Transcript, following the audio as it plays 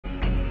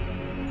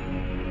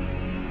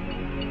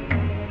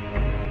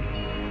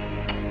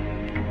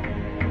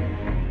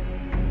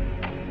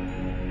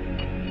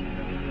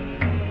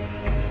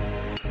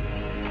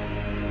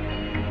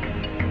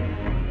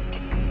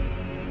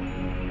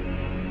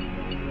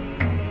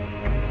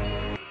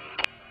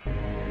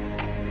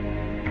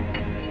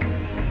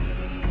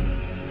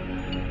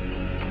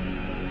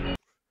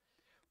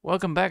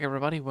Welcome back,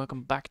 everybody.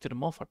 Welcome back to the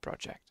moth-hawk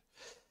project.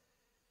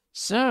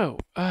 So,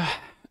 I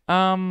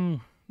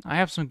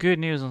have some good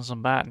news and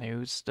some bad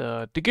news.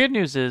 The good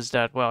news is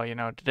that, well,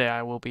 today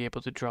I will be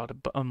able to draw the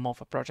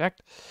moth-hawk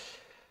project.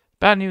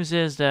 Bad news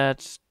is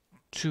that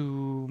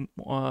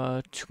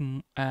tomorrow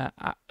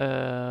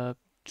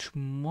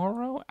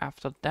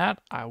after that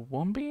I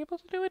won't be able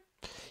to do it.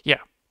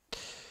 Yeah,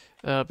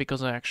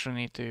 because I actually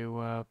need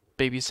to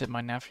babysit my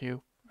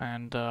nephew,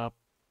 and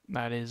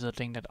that is a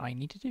thing that I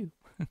need to do.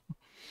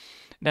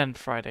 Then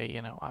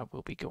Friday, I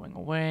will be going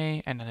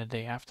away, and then the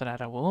day after that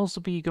I will also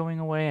be going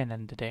away, and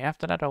then the day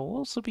after that I will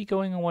also be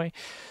going away.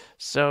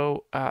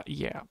 So,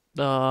 yeah,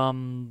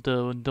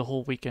 the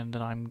whole weekend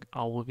that I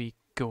will be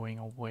going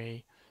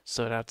away.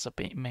 So that's a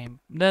bit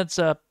main. That's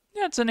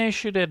an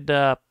issue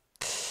that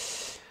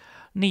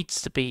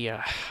needs to be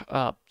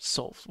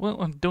solved.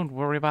 Well, don't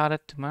worry about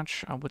it too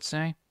much, I would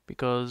say,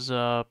 because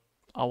I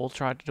will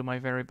try to do my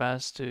very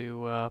best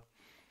to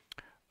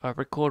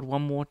record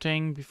one more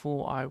thing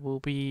before I will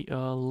be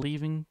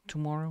leaving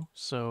tomorrow.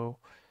 So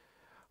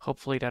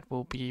hopefully that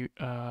will be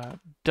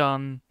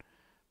done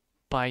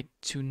by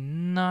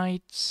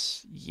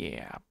tonight.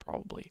 Yeah,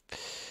 probably.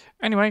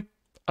 Anyway,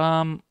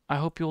 I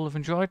hope you all have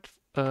enjoyed.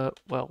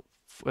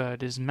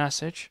 This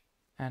message,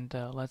 and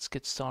let's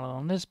get started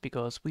on this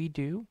because we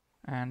do,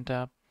 and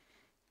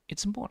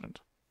it's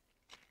important.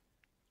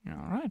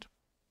 All right.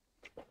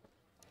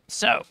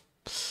 So.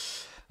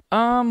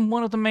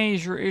 One of the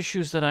major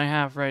issues that I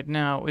have right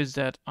now is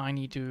that I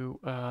need to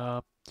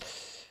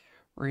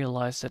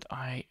realize that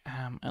I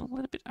am a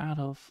little bit out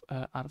of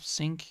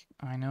sync.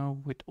 I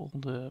know with all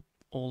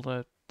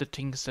the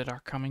things that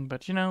are coming,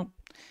 but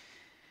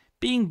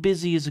being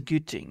busy is a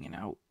good thing.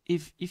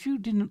 If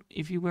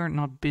you were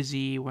not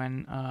busy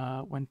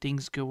when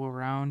things go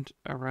around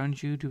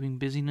you doing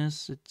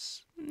busyness, it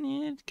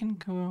can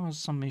cause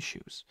some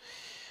issues.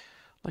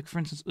 Like for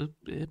instance,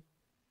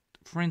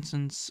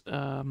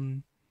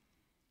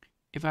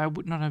 if I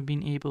would not have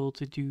been able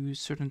to do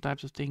certain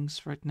types of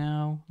things right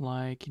now,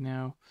 like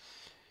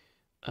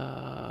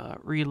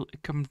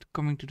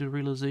coming to the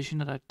realization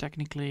that I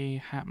technically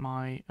had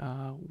my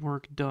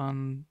work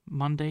done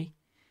Monday,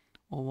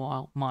 or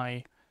well,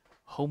 my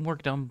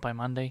homework done by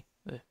Monday.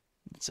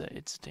 It's a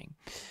thing.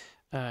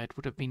 It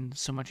would have been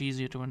so much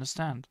easier to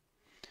understand.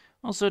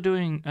 Also,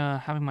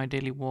 having my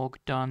daily walk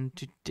done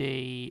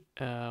today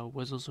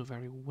was also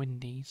very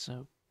windy,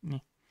 so.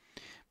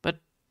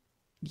 But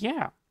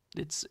yeah,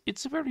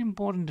 it's very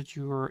important that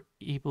you're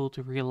able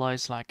to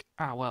realize like,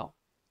 well,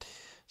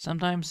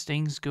 sometimes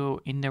things go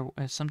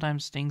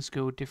sometimes things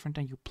go different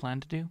than you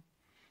plan to do,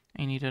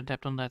 and you need to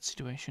adapt on that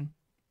situation.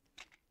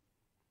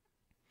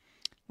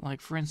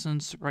 Like for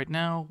instance, right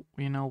now,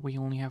 we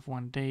only have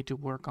one day to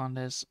work on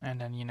this,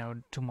 and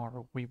then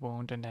tomorrow we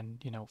won't, and then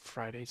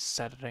Friday,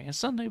 Saturday, and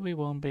Sunday we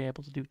won't be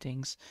able to do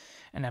things,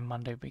 and then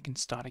Monday we can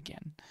start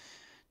again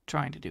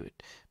trying to do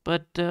it.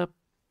 But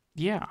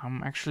yeah,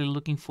 I'm actually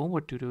looking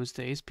forward to those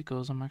days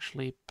because I'm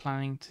actually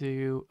planning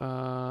to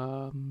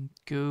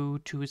go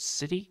to a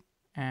city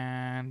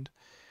and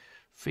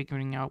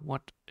figuring out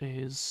what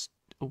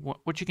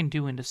you can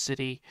do in the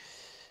city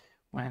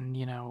when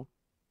the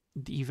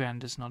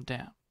event is not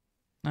there.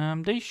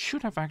 They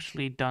should have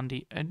actually done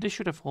they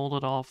should have held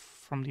it off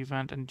from the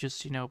event and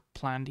just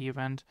planned the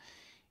event,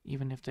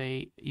 even if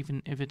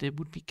it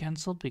would be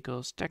cancelled,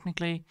 because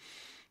technically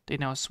they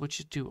now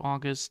switch it to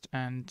August,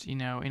 and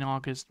in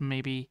August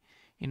maybe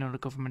the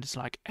government is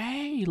like,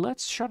 hey,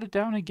 let's shut it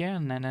down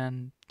again, and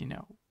then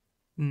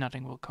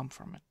nothing will come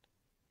from it,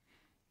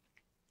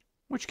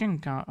 which can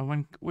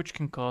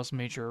cause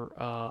major,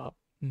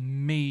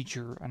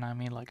 and I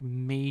mean like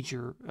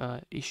major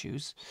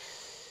issues,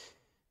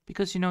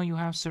 because you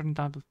have certain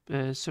type of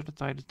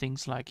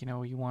things, like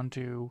you want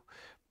to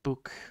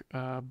book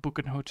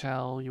an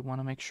hotel, you want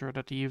to make sure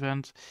that the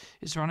event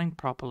is running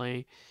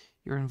properly,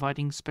 you're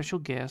inviting special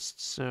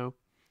guests, so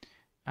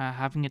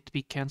having it to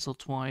be cancelled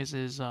twice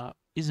is a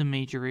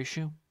major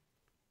issue,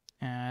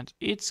 and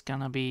it's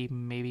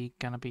maybe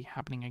gonna be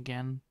happening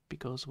again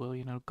because, well,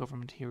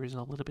 government here is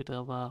a little bit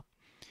of a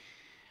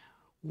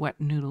wet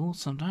noodle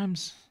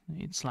sometimes.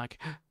 It's like,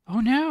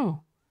 oh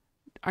no,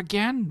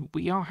 again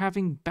we are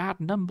having bad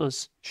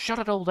numbers. Shut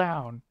it all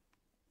down.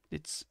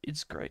 It's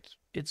great.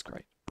 It's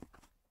great.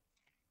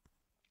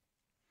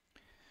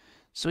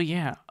 So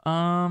yeah,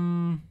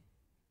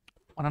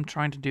 what I'm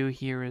trying to do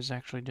here is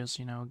actually just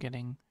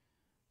getting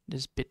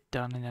this bit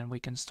done, and then we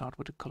can start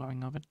with the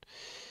coloring of it.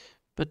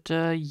 But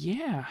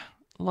yeah,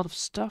 a lot of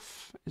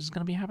stuff is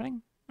gonna be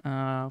happening.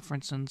 For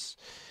instance,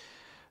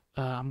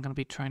 I'm gonna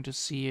be trying to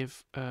see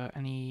if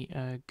any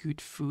good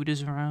food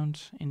is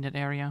around in that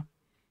area,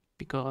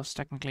 because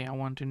technically I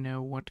want to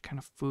know what kind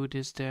of food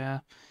is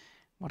there,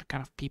 what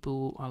kind of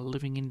people are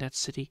living in that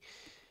city,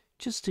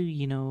 just to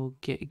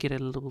get a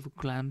little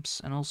glimpse.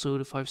 And also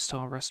the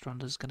 5-star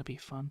restaurant is gonna be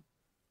fun.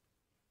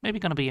 Maybe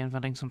gonna be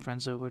inviting some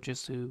friends over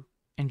just to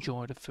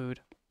enjoy the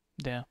food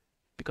there,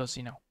 because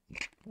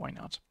why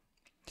not?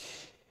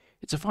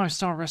 It's a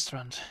 5-star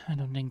restaurant. I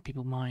don't think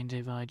people mind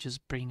if I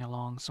just bring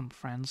along some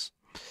friends.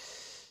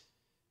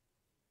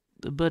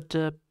 But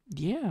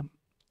yeah,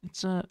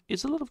 it's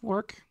a lot of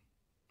work,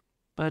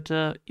 but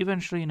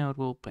eventually, it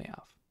will pay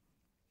off.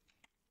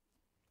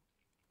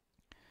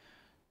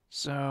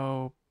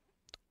 So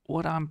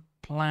what I'm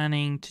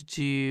planning to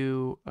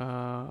do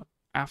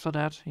after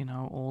that,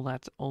 all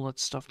that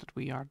stuff that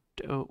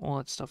all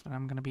that stuff that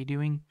I'm gonna be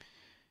doing.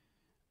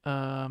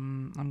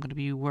 I'm gonna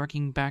be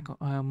working back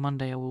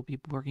Monday. I will be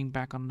working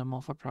back on the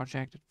moth-hawk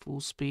project at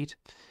full speed,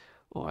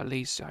 or at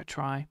least I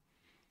try.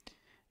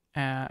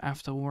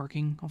 After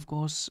working, of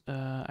course,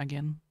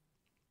 again.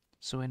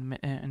 So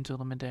until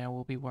the midday, I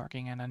will be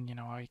working, and then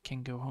I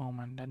can go home,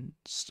 and then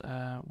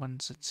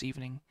once it's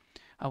evening,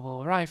 I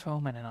will arrive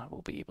home, and then I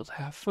will be able to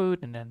have food,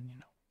 and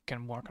then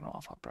can work on the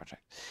moth-hawk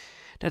project.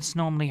 That's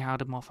normally how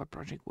the moth-hawk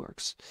project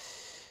works.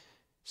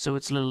 So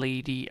it's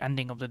literally the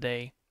ending of the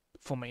day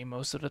for me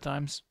most of the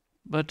times.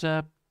 But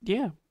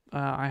yeah,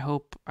 I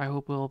hope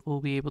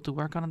we'll be able to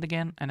work on it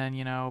again, and then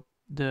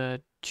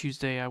the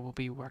Tuesday I will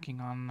be working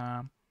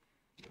on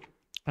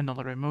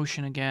another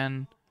emotion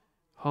again.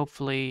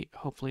 Hopefully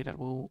that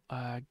will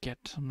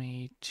get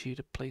me to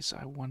the place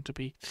I want to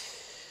be.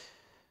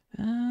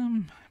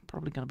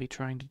 Probably gonna be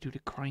trying to do the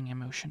crying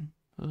emotion.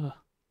 Ugh.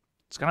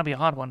 It's gonna be a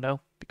hard one though,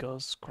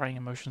 because crying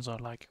emotions are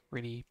like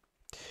really.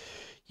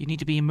 You need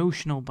to be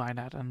emotional by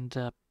that, and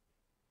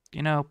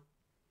you know,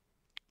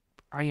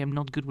 I am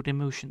not good with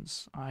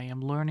emotions. I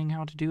am learning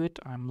how to do it.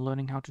 I'm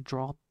learning how to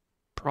draw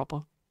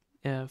proper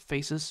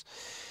faces,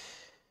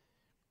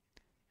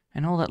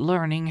 and all that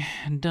learning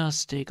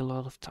does take a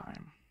lot of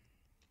time.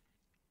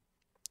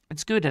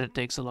 It's good that it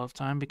takes a lot of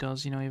time,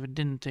 because, if it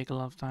didn't take a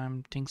lot of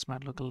time, things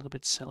might look a little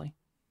bit silly.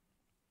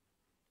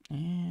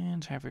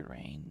 And heavy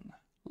rain.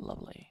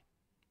 Lovely.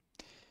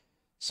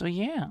 So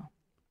yeah.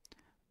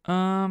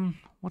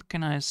 What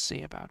can I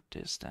say about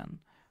this then?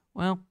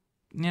 Well,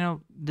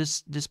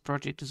 this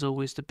project is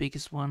always the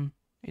biggest one.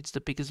 It's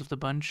the biggest of the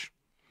bunch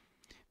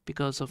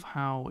because of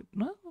how,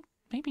 well,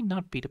 maybe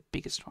not be the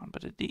biggest one,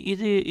 but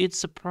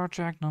it's a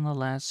project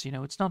nonetheless.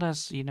 It's not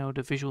as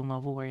the visual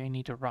novel where you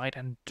need to write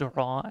and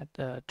draw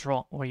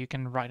where you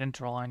can write and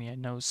draw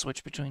and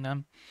switch between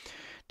them.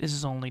 This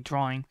is only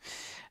drawing,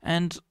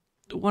 and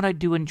what I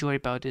do enjoy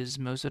about this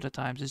most of the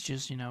times is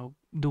just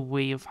the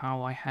way of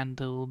how I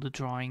handle the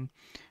drawing,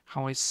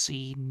 how I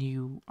see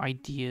new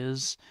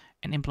ideas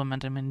and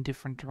implement them in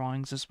different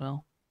drawings as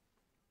well,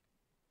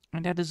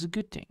 and that is a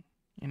good thing.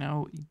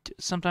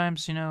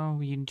 Sometimes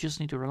you just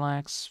need to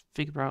relax,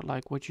 figure out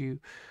like what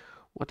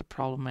the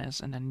problem is,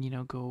 and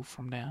then go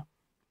from there.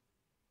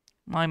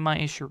 My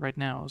issue right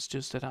now is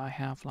just that I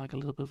have like a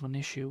little bit of an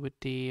issue with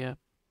the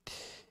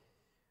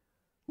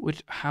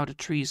with how the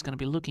tree is going to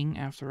be looking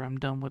after I'm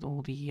done with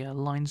all the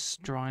lines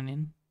drawn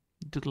in,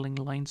 doodling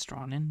lines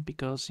drawn in,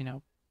 because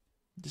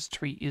this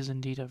tree is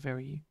indeed a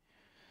very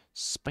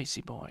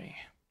spicy boy.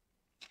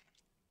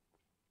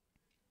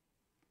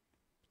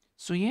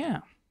 So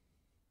yeah.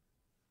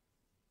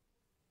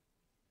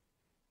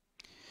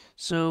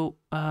 So,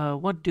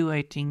 what do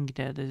I think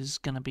that is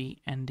gonna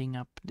be ending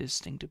up this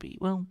thing to be?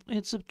 Well,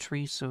 it's a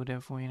tree, so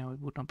therefore, it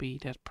would not be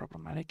that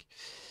problematic.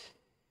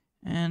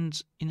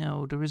 And,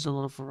 there is a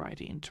lot of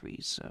variety in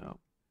trees, so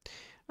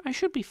I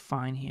should be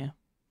fine here.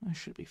 I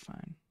should be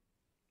fine.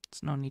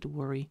 There's no need to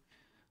worry.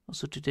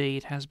 Also, today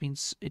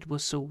it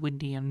was so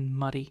windy and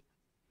muddy.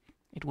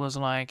 It was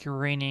like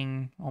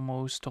raining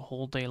almost the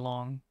whole day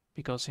long,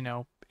 because,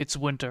 it's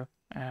winter,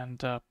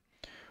 and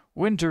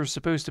winter's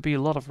supposed to be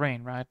a lot of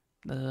rain, right?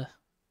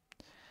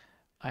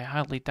 I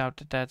highly doubt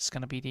that that's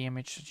gonna be the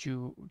image that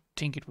you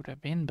think it would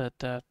have been, but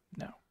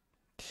no.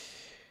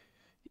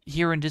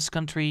 Here in this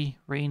country,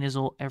 rain is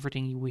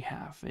everything we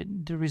have.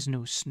 There is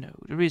no snow.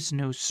 There is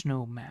no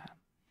snowman.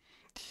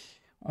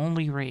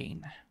 Only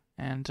rain,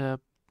 and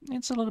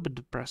it's a little bit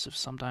depressive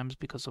sometimes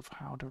because of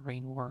how the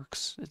rain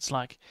works. It's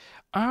like,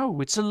 oh,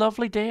 it's a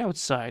lovely day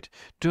outside.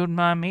 Don't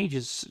mind me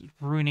just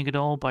ruining it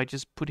all by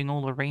just putting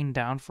all the rain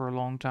down for a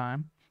long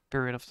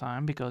period of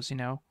time, because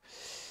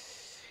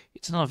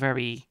it's not a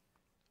very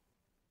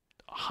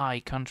high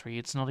country.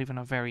 It's not even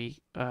a very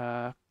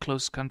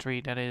close country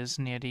that is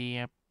near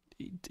the.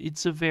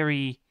 It's a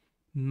very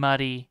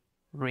muddy,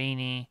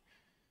 rainy.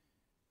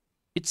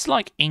 It's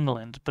like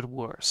England, but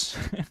worse.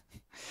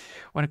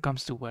 When it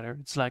comes to weather,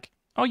 it's like,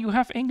 oh, you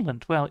have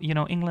England. Well,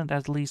 England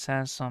at least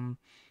has some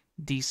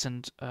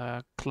decent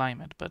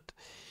climate, but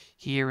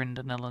here in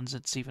the Netherlands,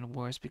 it's even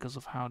worse because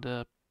of how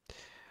the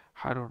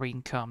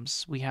rain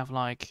comes. We have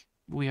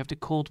the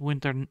cold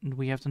winter.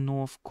 We have the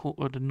north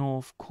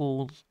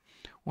cold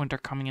winter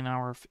coming in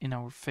our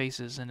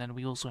faces, and then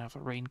we also have a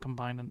rain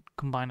combined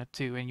it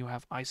too, and you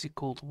have icy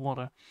cold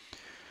water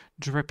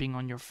dripping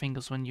on your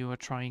fingers when you are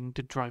trying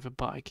to drive a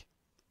bike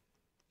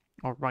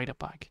or ride a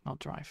bike, not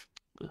drive.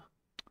 Ugh,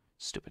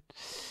 stupid.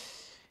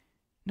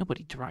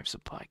 Nobody drives a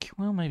bike.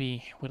 Well,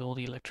 maybe with all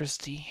the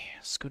electricity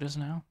scooters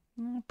now,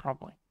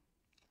 probably.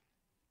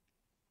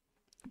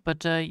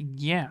 But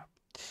yeah,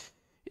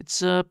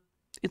 it's a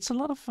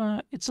lot of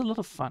fun.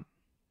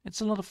 It's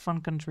a lot of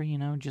fun country,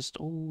 just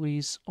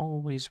always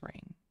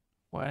rain.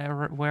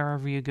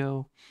 Wherever you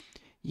go,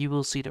 you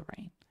will see the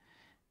rain.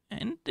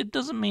 And it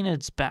doesn't mean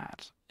it's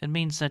bad. It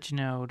means that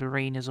the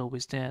rain is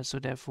always there, so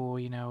therefore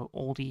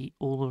all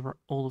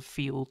the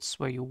fields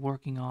where you're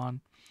working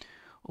on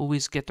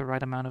always get the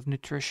right amount of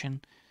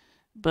nutrition.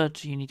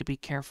 But you need to be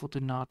careful to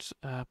not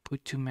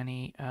put too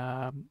many.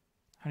 How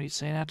do you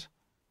say that?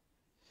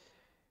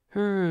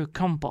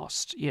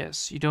 Compost.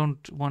 Yes, you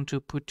don't want to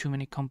put too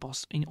many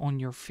compost on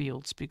your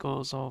fields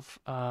because of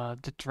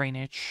the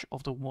drainage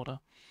of the water.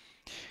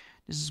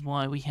 This is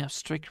why we have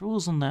strict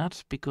rules on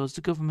that, because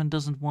the government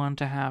doesn't want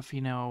to have,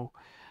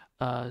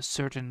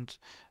 certain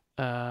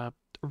uh,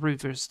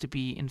 rivers to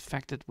be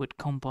infected with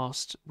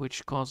compost,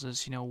 which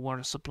causes,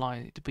 water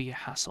supply to be a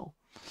hassle.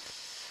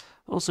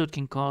 Also, it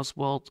can cause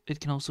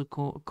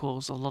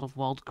cause a lot of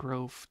wild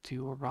growth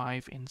to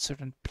arrive in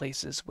certain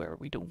places where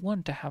we don't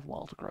want to have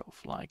wild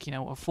growth, like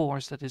a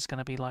forest that is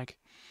gonna be like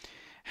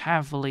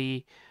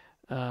heavily,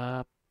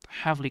 uh,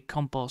 heavily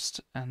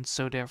compost, and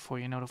so therefore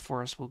the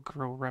forest will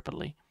grow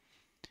rapidly,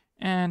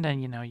 and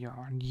then you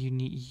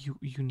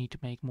need to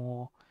make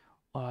more.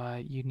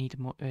 You need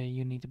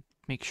to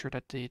make sure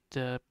that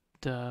the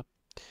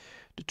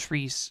the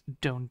trees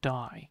don't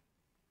die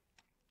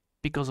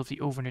because of the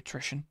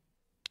overnutrition.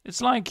 It's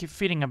like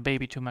feeding a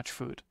baby too much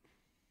food.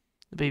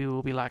 The baby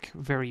will be like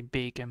very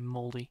big and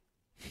moldy.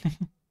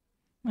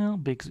 Well,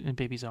 big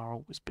babies are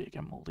always big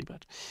and moldy,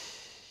 but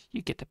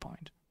you get the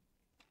point.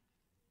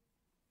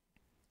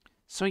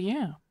 So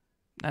yeah,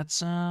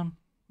 that's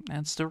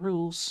the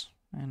rules,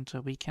 and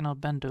we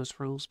cannot bend those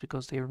rules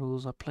because the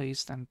rules are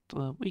placed, and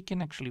we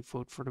can actually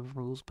vote for the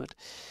rules. But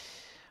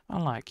I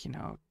like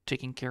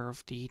taking care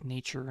of the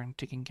nature and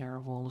taking care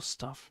of all the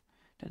stuff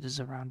that is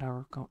around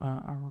our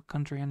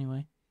country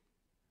anyway.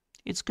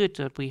 It's good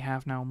that we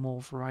have now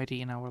more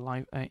variety in our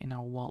life, in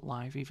our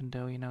wildlife, even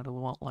though the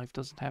wildlife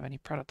doesn't have any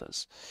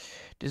predators.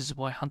 This is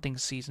why hunting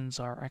seasons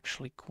are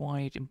actually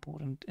quite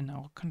important in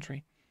our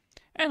country,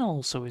 and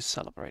also is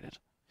celebrated.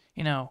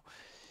 You know,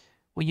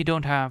 when you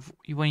don't have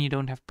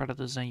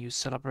predators and you're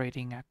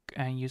celebrating a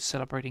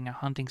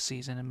hunting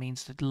season, it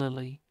means that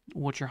literally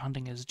what you're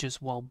hunting is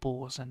just wild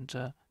boars and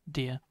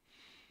deer,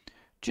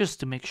 just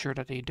to make sure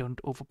that they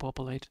don't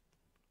overpopulate.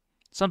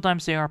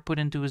 Sometimes they are put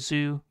into a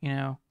zoo,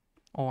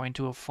 or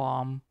into a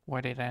farm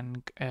where they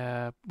then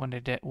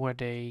where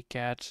they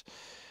get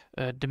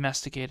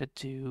domesticated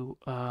to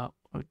a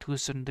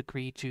certain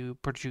degree to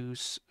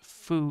produce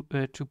food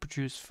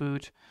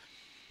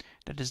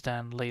that is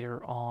then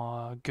later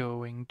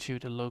going to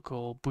the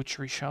local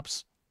butchery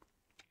shops.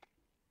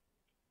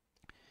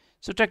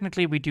 So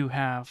technically, we do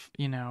have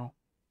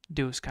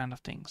those kind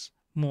of things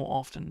more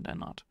often than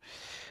not.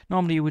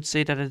 Normally, you would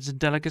say that it's a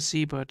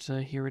delicacy, but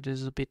here it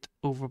is a bit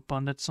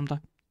overabundant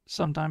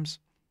sometimes.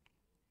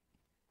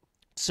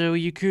 So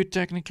you could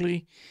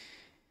technically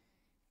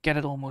get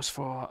it almost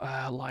for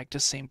like the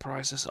same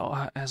price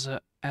as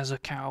a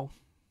cow.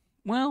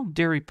 Well,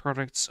 dairy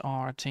products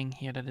are a thing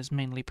here that is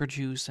mainly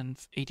produced, and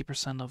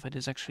 80% of it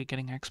is actually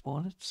getting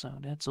exported. So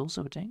that's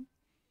also a thing.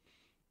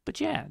 But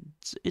yeah,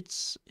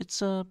 it's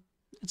a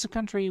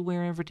country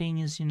where everything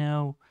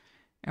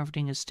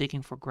is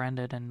taken for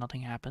granted and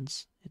nothing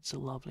happens. It's a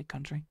lovely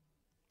country.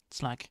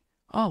 It's like,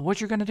 oh, what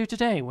you're gonna do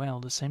today? Well,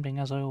 the same thing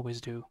as I always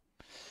do.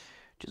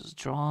 Just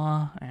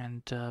draw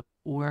and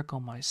work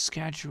on my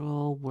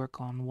schedule, work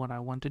on what I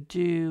want to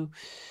do.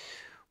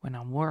 When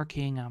I'm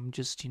working, I'm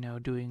just,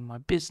 doing my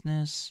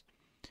business,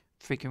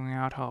 figuring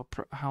out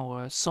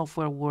how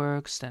software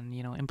works, then,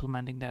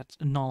 implementing that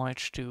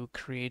knowledge to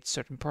create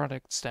certain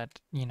products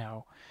that,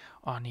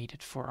 are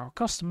needed for our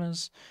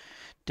customers.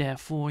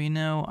 Therefore,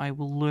 I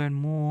will learn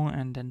more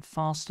and then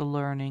faster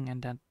learning,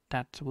 and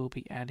that will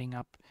be adding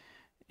up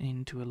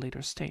into a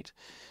later state.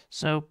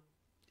 So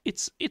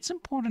it's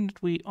important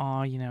that we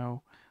are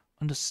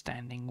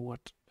understanding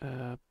what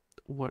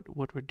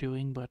we're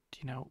doing, but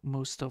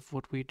most of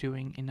what we're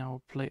doing in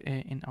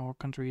our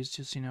country is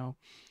just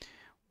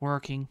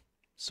working.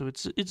 So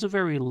it's a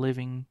very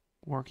living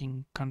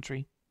working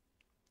country.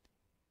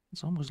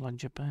 It's almost like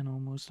Japan,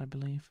 almost, I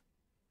believe.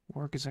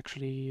 Work is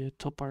actually a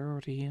top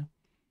priority here.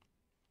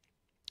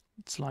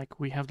 It's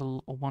like we have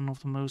one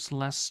of the most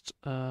less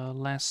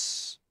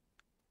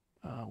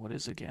what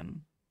is it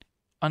again,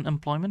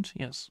 unemployment.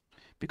 Yes,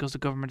 because the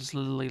government is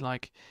literally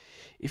like,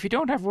 if you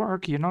don't have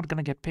work, you're not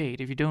gonna get paid.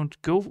 If you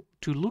don't go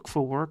to look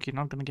for work, you're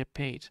not gonna get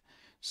paid.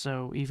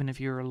 So even if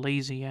you're a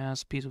lazy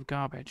ass piece of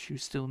garbage, you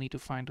still need to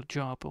find a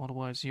job,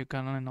 otherwise you're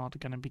not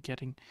gonna be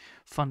getting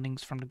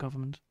fundings from the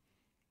government.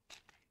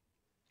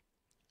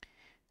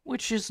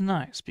 Which is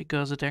nice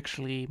because it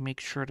actually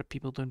makes sure that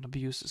people don't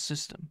abuse the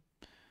system.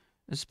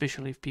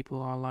 Especially if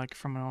people are like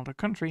from another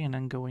country and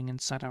then going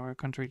inside our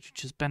country to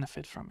just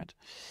benefit from it.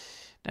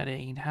 That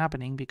ain't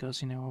happening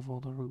because, of all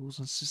the rules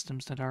and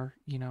systems that are,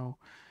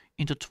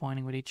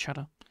 intertwining with each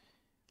other.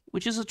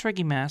 Which is a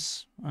tricky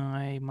mess,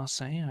 I must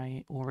say.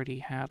 I already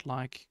had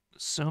like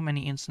so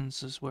many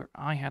instances where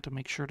I had to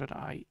make sure that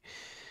I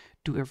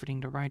do everything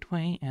the right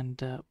way, and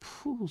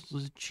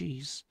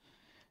jeez,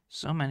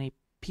 so many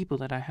people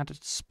that I had to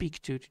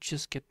speak to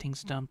just get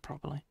things done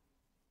properly.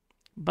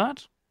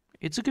 But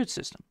it's a good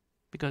system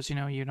because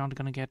you're not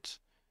gonna get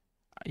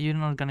you're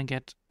not gonna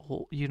get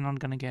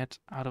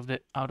out of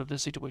the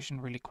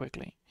situation really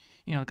quickly.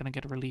 You're not gonna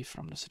get relief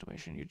from the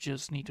situation. You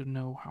just need to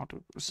know how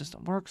the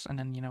system works, and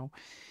then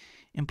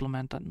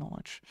implement that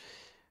knowledge.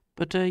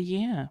 But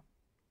yeah,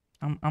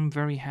 I'm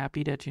very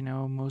happy that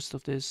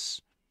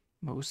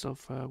most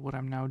of what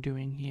I'm now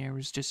doing here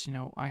is just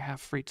I have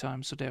free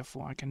time, so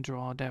therefore I can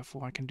draw,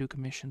 therefore I can do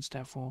commissions,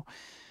 therefore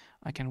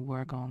I can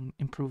work on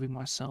improving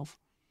myself.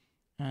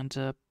 And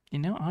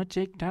I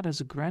take that as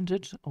a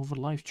granted over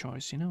life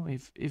choice.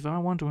 If I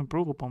want to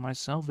improve upon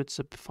myself, it's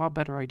a far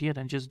better idea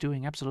than just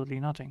doing absolutely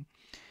nothing.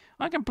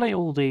 I can play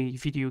all day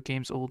video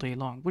games all day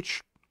long,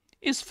 which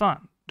is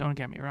fun. Don't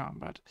get me wrong,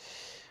 but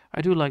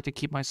I do like to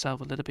keep myself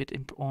a little bit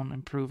on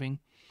improving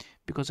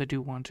because I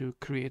do want to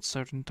create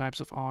certain types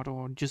of art,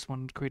 or just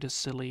want to create a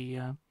silly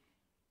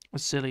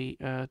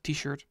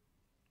T-shirt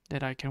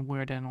that I can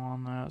wear then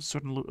on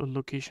certain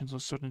locations or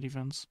certain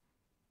events,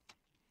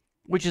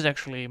 which is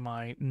actually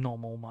my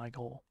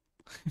goal.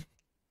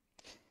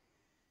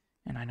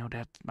 And I know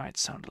that might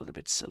sound a little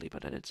bit silly,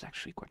 but it's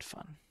actually quite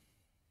fun.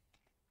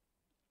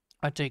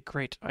 I take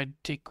great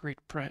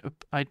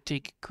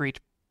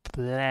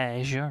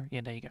pleasure.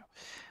 Yeah, there you go.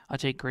 I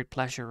take great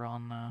pleasure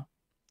on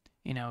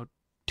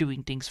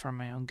doing things for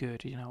my own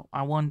good.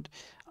 I want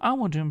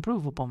to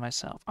improve upon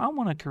myself. I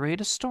want to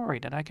create a story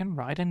that I can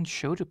write and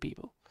show to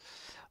people.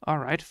 All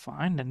right,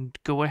 fine, then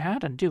go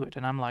ahead and do it.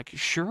 And I'm like,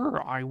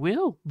 sure, I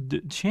will.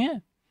 Yeah.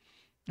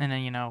 And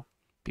then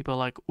people are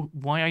like,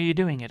 why are you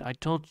doing it? I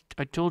told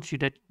you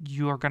that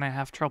you are gonna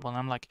have trouble. And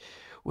I'm like,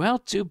 well,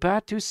 too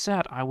bad, too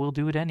sad. I will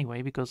do it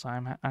anyway because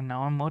I'm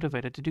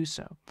motivated to do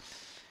so.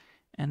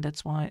 And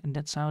that's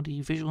how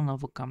the visual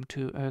novel come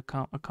to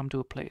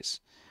a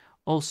place.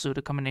 Also,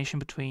 the combination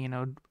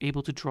between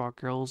able to draw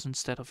girls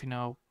instead of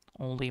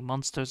only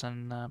monsters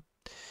and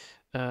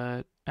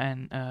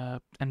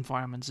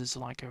environments is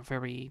like a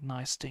very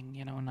nice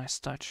thing, a nice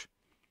touch.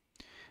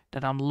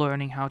 That I'm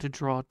learning how to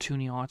draw a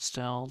 2D art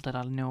style, that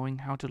I'm knowing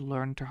how to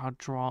learn to how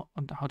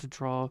to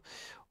draw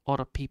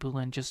other people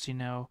and just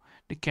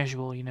the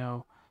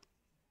casual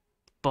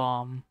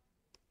bomb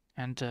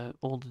and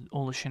all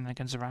the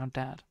shenanigans around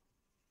that.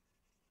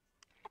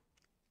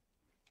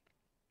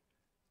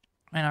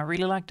 And I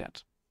really like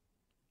that.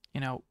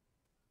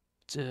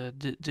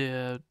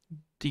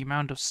 The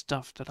amount of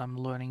stuff that I'm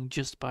learning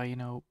just by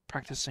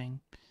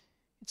practicing,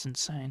 it's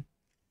insane.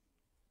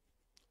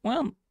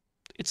 Well,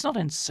 it's not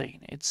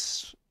insane.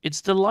 It's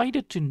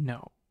delighted to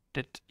know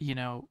that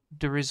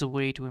there is a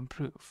way to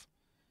improve,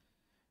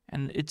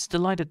 and it's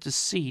delighted to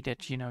see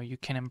that you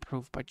can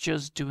improve by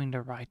just doing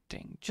the right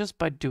thing, just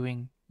by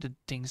doing the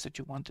things that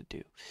you want to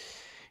do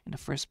in the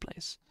first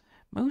place.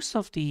 Most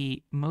of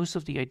the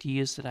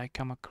ideas that I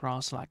come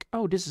across, like,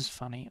 oh, this is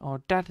funny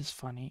or that is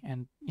funny,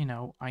 and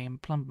I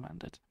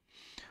implement it.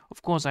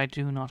 Of course, I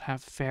do not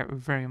have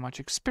very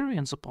much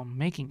experience upon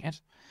making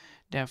it.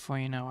 Therefore,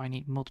 I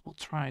need multiple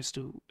tries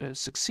to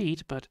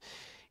succeed. But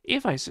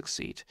if I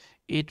succeed,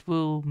 it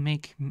will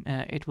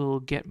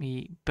get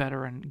me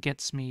better and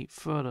gets me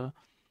further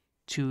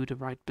to the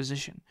right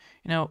position.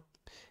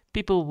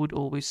 People would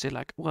always say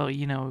like, well,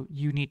 you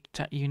need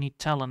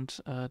talent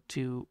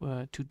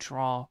to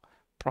draw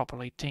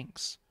properly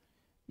things.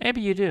 Maybe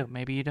you do,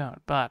 maybe you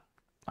don't. But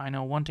I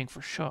know one thing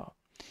for sure.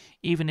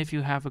 Even if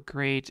you have a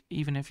great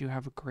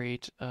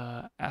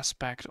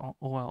aspect,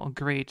 or a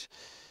great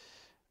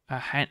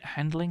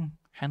handling,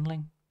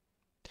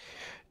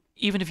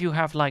 even if you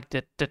have like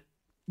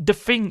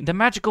the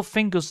magical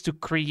fingers to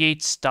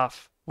create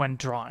stuff when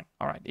drawing,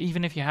 all right,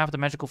 even if you have the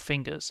magical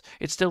fingers,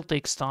 it still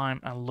takes time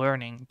and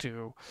learning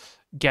to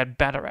get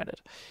better at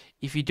it.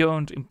 If you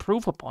don't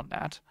improve upon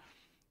that,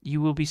 you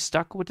will be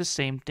stuck with the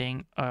same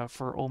thing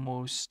for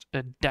almost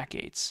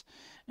decades.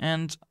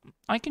 And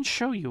I can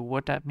show you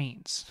what that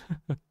means.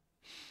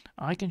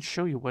 I can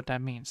show you what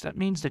that means. That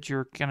means that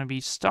you're going to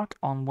be stuck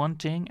on one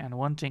thing and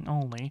one thing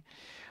only,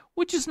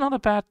 which is not a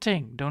bad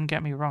thing. Don't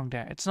get me wrong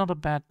there. It's not a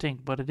bad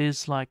thing, but it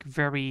is like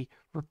very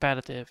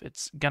repetitive.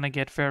 It's going to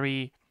get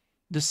very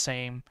the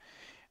same.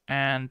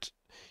 And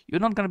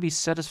you're not going to be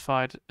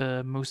satisfied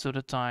most of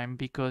the time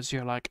because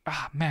you're like,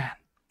 ah, man,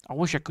 I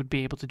wish I could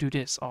be able to do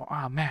this. Or,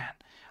 ah, man,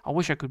 I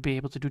wish I could be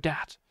able to do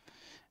that.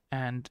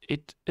 And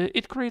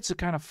it creates a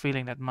kind of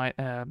feeling that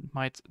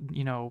might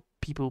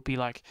people be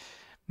like,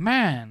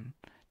 man,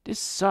 this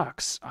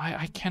sucks.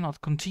 I cannot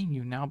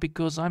continue now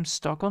because I'm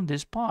stuck on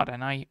this part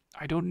and I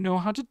don't know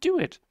how to do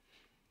it.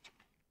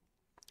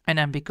 And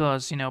then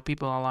because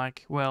people are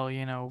like, well,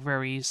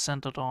 very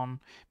centered on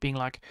being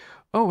like,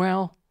 oh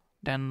well,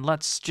 then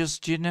let's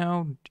just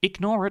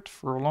ignore it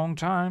for a long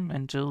time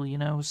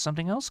until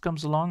something else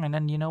comes along, and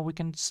then we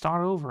can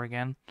start over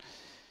again.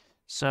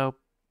 So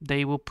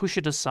they will push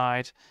it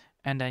aside,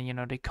 and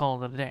then they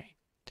call it a day,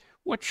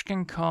 which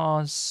can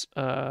cause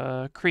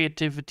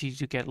creativity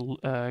to get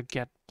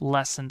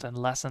lessened and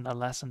lessened and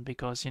lessened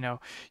because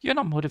you're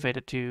not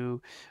motivated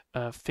to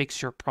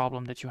fix your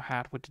problem that you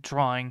had with the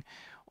drawing,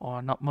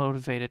 or not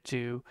motivated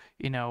to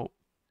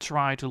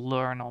try to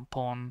learn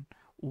upon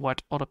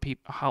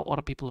how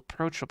other people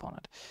approach upon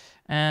it,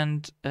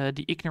 and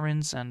the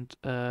ignorance and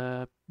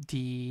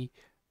the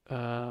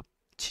uh,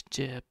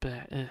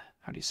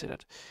 how do you say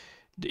that?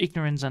 The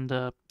ignorance and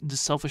the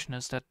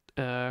selfishness that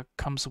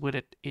comes with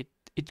it.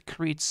 It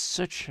creates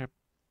such a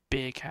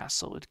big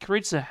hassle. It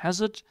creates a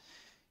hazard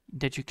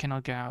that you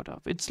cannot get out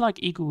of. It's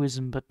like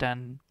egoism, but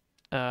then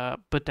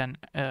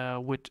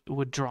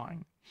with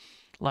drawing.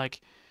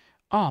 Like,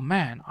 oh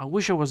man, I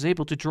wish I was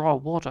able to draw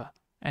water.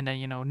 And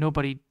then,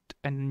 nobody,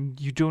 and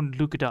you don't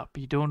look it up.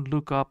 You don't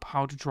look up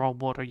how to draw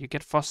water. You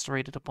get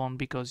frustrated upon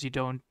because you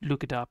don't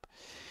look it up.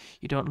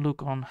 You don't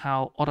look on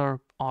how other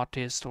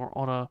artists or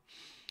other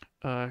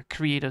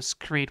creators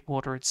create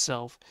water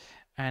itself.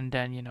 And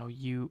then,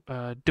 you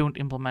don't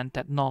implement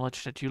that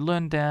knowledge that you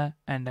learned there.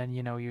 And then,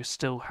 you're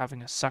still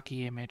having a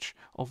sucky image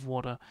of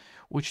water,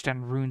 which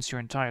then ruins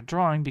your entire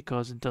drawing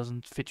because it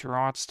doesn't fit your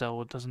art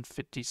style. It doesn't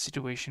fit the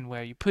situation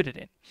where you put it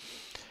in,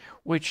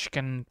 which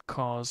can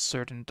cause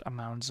certain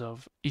amounts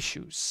of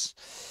issues.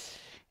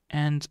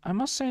 And I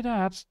must say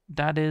that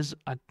is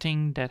a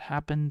thing that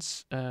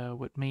happens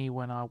with me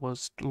when I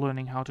was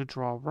learning how to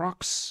draw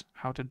rocks,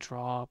 how to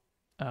draw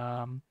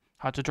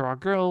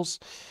girls,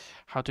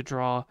 how to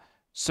draw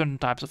certain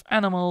types of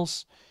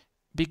animals,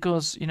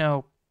 because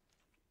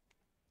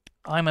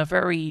I'm a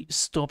very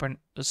stubborn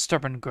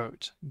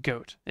goat.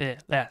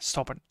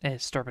 Stubborn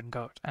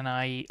goat, and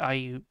I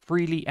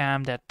really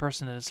am that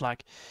person that is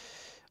like,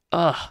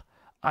 ugh,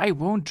 I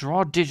won't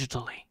draw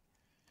digitally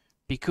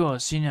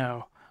because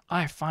I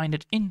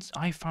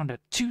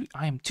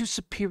am too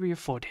superior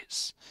for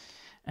this.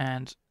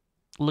 And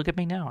look at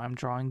me now, I'm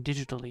drawing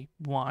digitally.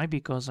 Why?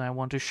 Because I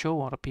want to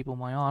show other people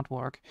my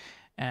artwork,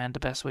 and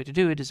the best way to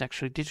do it is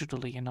actually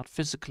digitally and not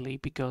physically,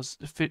 because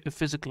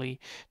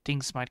physically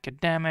things might get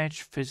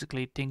damaged.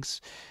 Physically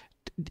things,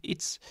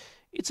 it's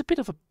a bit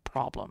of a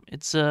problem.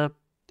 It's a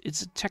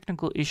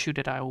technical issue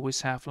that I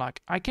always have.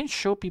 Like, I can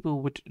show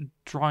people with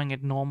drawing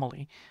it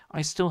normally.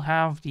 I still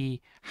have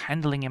the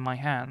handling in my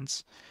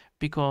hands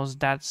because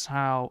that's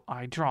how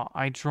I draw.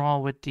 I draw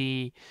with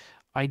the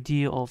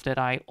idea of that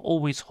I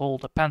always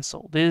hold a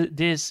pencil.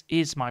 This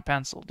is my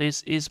pencil.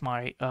 This is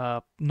my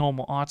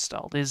normal art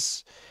style.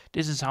 This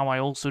is how I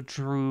also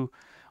drew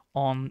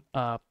on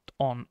a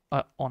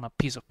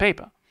piece of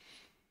paper.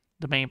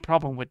 The main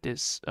problem with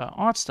this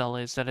art style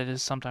is that it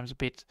is sometimes a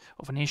bit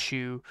of an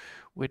issue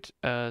with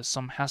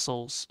some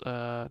hassles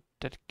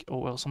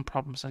some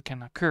problems that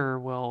can occur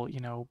while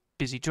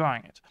busy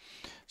drawing it.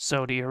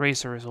 So the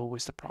eraser is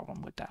always the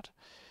problem with that.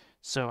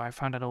 So I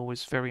found it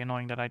always very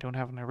annoying that I don't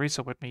have an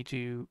eraser with me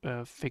to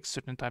fix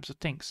certain types of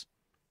things.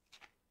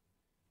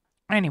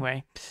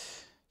 Anyway,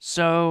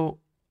 so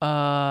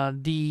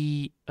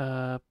the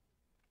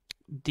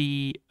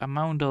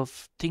amount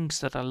of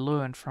things that I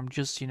learned from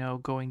just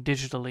going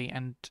digitally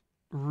and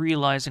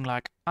realizing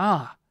like,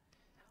 I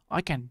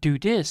can do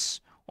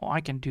this or I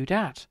can do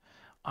that.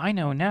 I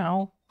know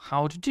now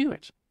how to do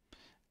it.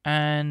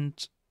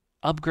 And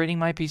upgrading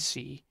my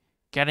PC,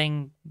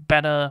 getting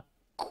better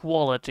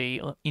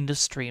quality in the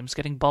streams,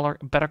 getting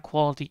better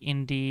quality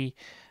in the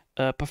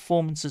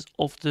performances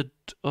of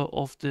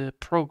the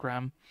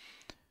program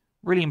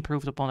really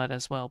improved upon that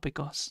as well,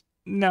 because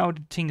now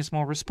the thing is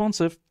more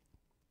responsive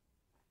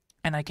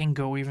and I can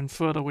go even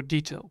further with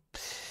detail.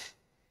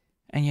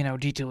 And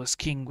detail is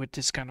king with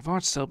this kind of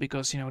art style,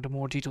 because the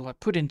more detail I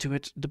put into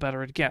it, the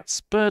better it gets.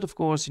 But of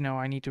course,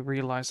 I need to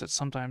realize that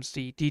sometimes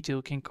the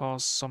detail can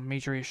cause some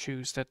major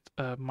issues that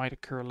might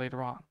occur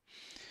later on.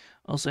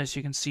 Also, as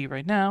you can see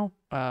right now,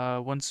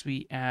 once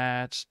we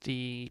add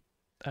the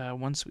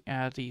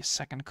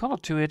second color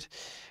to it,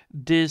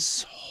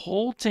 this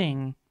whole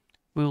thing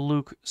will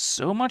look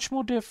so much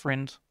more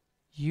different.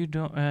 You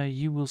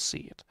will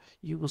see it.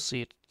 You will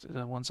see it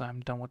once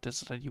I'm done with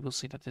this. You will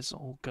see that this is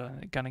all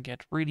gonna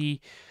get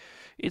really.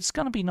 It's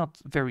gonna be not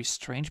very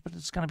strange, but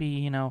it's gonna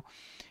be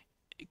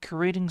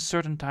creating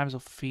certain types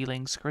of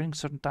feelings, creating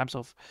certain types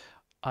of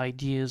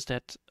ideas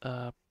that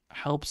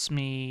helps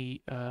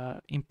me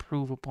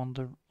improve upon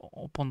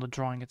the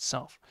drawing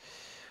itself.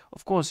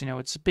 Of course,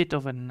 it's a bit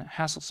of an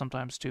hassle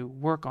sometimes to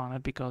work on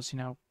it, because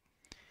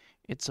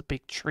it's a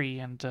big tree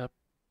and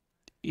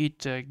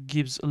it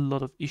gives a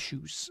lot of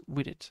issues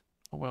with it.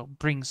 Well,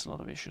 brings a lot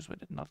of issues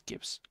with it, not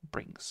gives,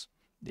 brings.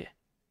 Yeah.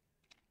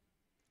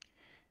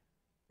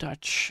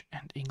 Dutch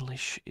and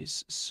English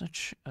is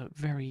such a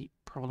very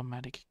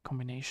problematic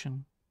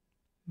combination.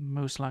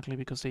 Most likely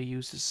because they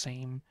use the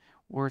same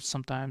words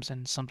sometimes,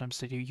 and sometimes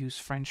they do use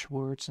French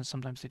words, and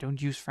sometimes they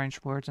don't use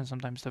French words, and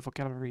sometimes the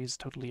vocabulary is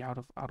totally out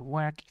of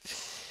whack.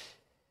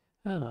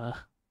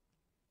 Not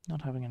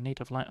having the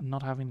native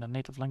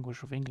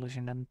language of English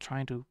and then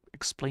trying to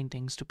explain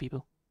things to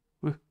people.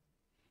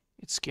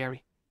 It's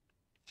scary.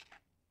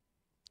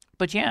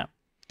 But yeah.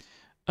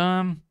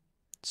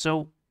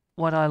 So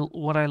what I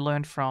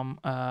learned from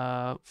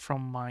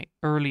my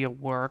earlier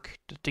work,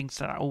 the things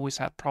that I always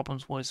had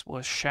problems with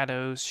was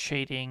shadows,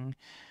 shading,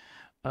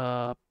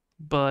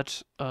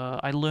 but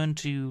I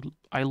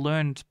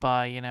learned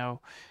by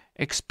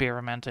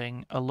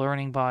experimenting,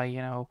 learning by,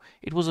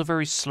 it was a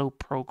very slow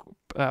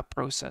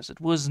process. It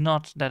was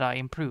not that I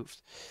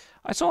improved.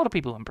 I saw other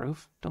people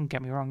improve. Don't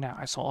get me wrong now.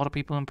 I saw other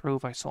people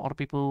improve. I saw other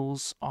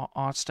people's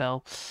art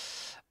style.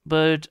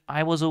 But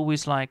I was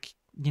always like,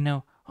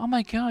 oh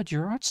my god,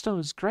 your art style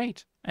is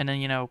great. And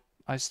then,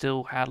 I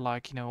still had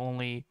like,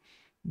 only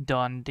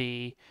done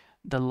the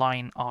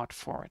line art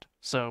for it.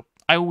 So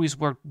I always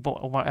worked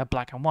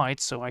black and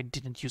white, so I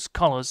didn't use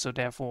colors, so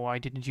therefore I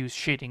didn't use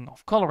shading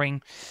of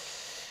coloring.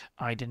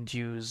 I didn't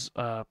use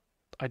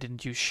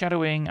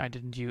shadowing. I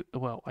did use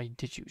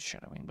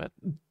shadowing, but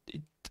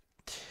it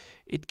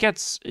it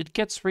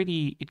gets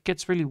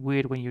really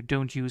weird when you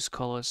don't use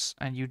colors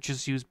and you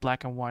just use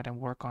black and white and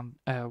work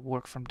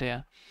from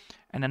there,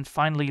 and then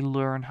finally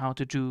learn how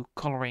to do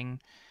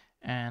coloring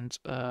and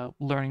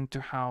learning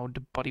to how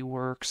the body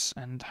works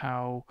and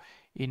how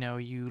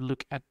you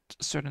look at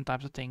certain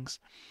types of things.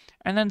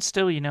 And then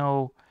still,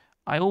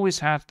 I always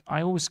kept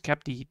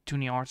the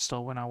Toonie art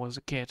style when I was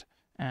a kid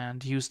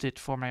and used it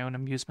for my own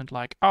amusement,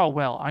 like, oh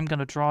well, I'm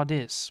gonna draw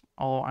this,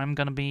 or I'm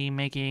gonna be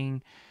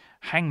making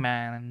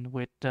hangman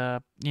with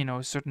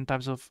certain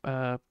types of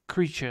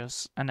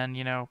creatures, and then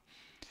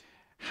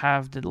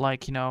have the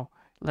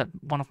let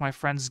one of my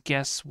friends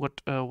guess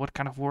what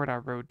kind of word I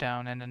wrote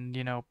down, and then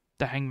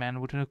the hangman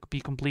would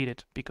be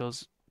completed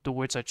because the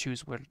words I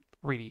choose were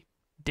really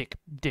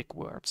dick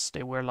words.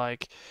 They were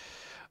like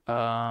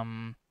how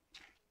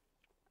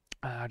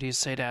do you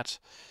say that,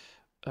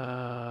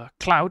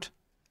 cloud.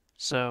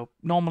 So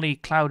normally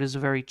cloud is a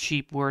very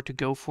cheap word to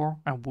go for,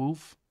 and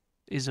wolf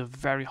is a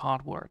very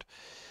hard word.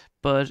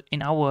 But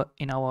in our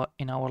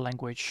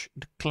language,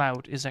 the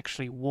cloud is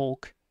actually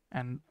walk,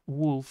 and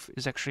wolf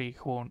is actually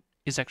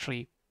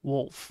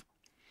wolf.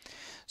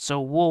 So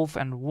wolf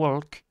and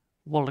wolk,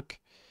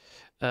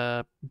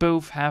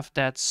 both have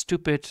that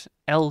stupid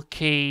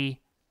LK,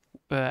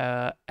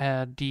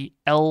 the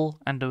L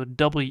and the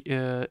W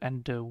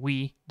and the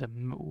we, the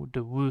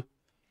w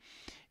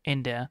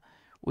in there,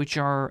 which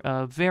are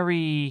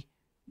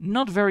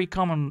not very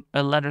common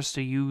letters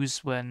to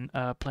use when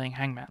playing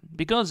hangman.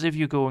 Because if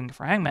you're going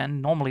for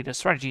hangman, normally the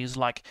strategy is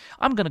like,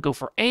 I'm gonna go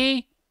for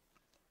A,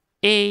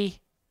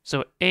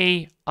 so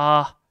A,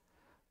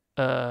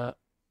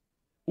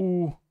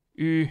 U,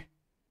 U,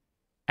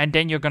 and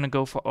then you're gonna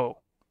go for O.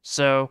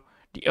 So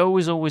the O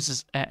is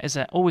always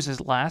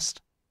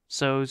last.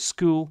 So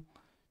school,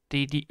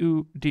 the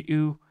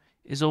U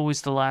is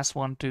always the last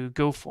one to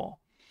go for.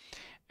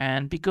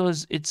 And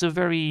because it's a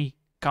very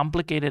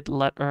complicated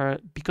letter,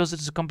 because it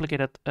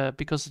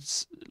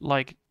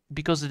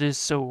is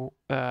so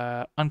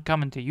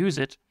uncommon to use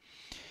it,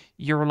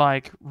 you're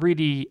like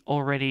really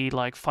already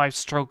like 5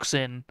 strokes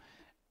in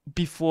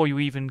before you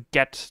even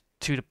get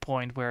to the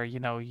point where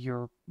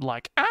you're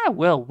like,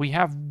 well, we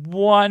have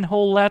one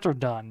whole letter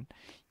done,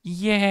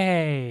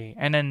 yay,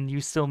 and then you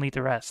still need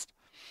the rest.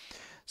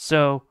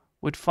 So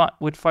with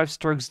 5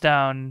 strokes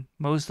down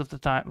most of the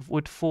time,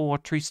 with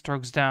 3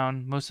 strokes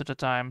down most of the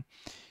time,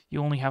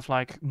 you only have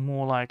like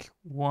more like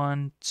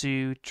 1,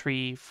 2,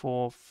 3,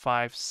 4,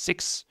 5,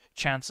 6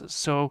 chances.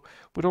 So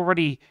with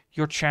already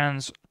your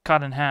chance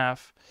cut in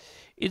half,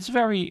 it's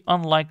very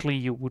unlikely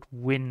you would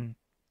win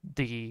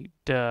it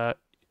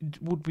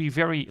would be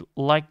very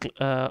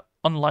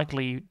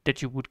unlikely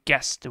that you would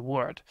guess the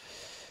word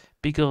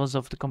because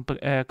of the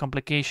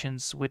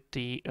complications with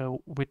the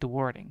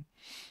wording.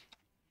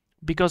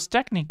 Because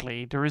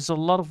technically there is a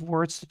lot of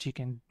words that you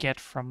can get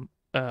from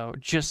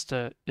just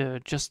a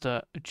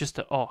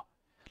O,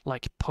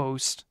 like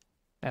post.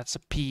 That's a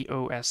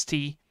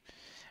POST.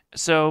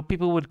 So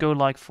people would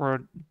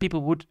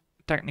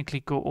technically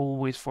go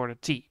always for the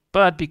T,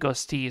 but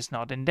because T is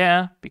not in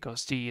there,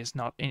 because T is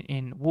not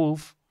in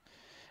wolf,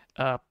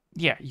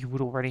 yeah, you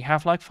would already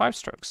have like 5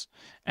 strokes.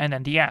 And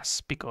then the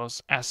S,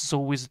 because S is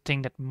always a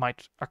thing that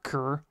might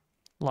occur,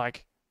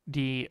 like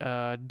the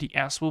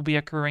S will be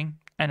occurring,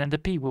 and then the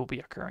P will be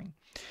occurring.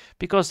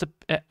 Because the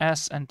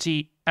S and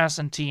T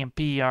and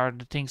P are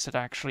the things that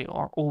actually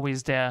are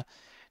always there,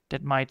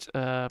 that might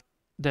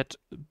that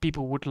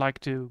people would like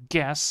to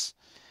guess.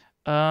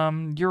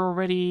 You're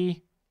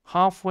already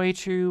halfway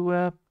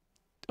to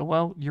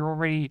well, you're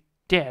already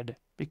dead,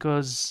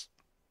 because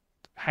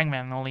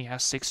hangman only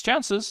has 6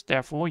 chances,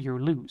 therefore you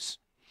lose.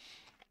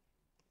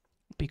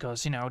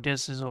 Because,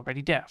 this is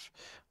already death.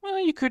 Well,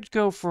 you could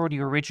go for the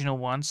original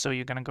one, so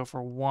you're gonna go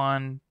for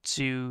 1,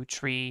 2,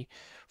 3,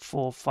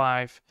 4,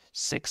 5,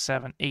 6,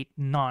 7, 8,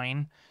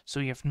 9. So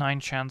you have 9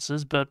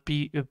 chances, but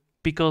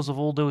because of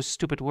all those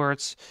stupid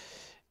words,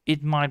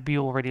 it might be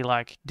already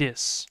like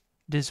this.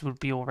 This would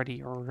be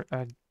already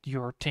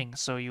your thing,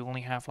 so you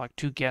only have like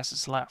 2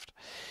 guesses left.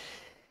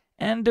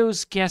 And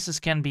those guesses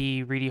can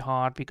be really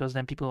hard, because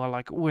then people are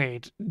like,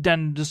 wait,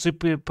 then there's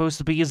supposed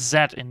to be a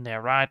Z in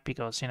there, right?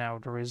 Because,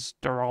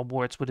 there are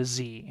words with a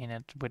Z in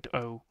it, with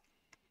O.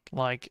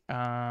 Like,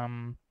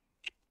 woo.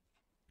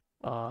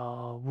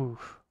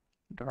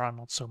 There are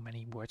not so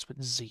many words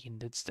with Z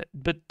in it,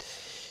 but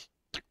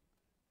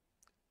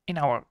in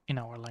our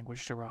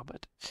language there are,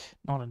 but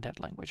not in that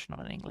language, not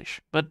in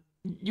English. But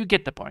you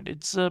get the point.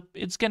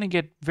 It's gonna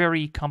get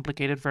very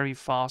complicated very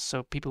fast.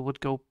 So people would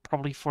go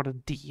probably for the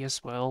D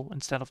as well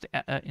instead of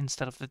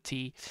the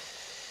T,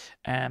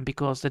 and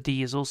because the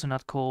D is also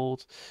not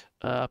called,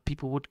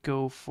 people would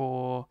go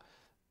for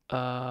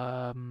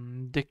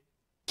the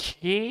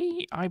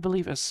K, I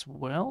believe as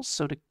well.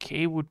 So the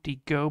K would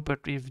be go, but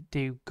if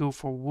they go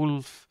for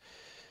wolf,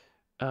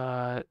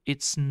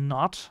 it's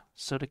not.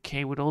 So the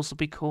K would also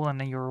be cool, and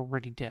then you're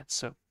already dead.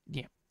 So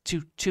yeah,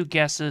 two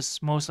guesses.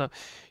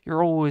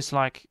 You're always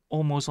like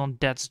almost on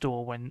death's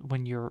door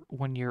when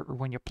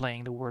you're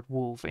playing the word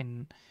wolf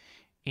in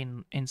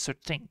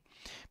insert thing.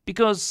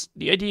 Because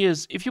the idea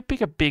is, if you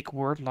pick a big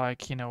word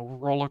like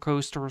roller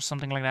coaster or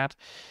something like that,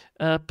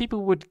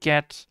 people would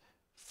get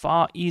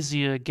far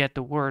easier get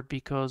the word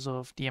because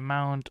of the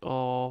amount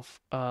of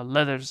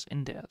letters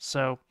in there.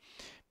 So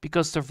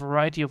because the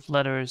variety of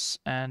letters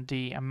and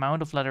the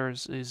amount of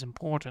letters is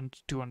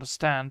important to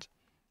understand.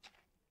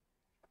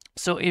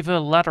 So if a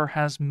letter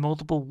has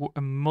multiple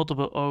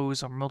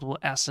O's or multiple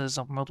S's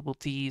or multiple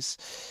T's,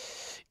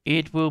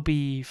 it will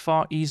be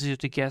far easier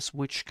to guess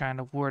which kind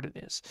of word it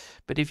is.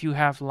 But if you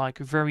have like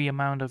a very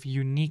amount of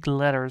unique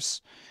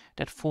letters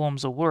that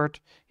forms a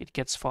word, it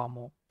gets far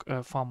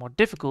more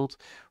difficult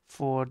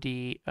for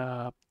the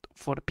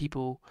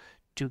people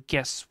to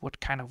guess what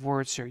kind of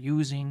words you're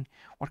using,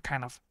 what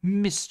kind of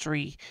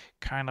mystery,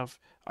 kind of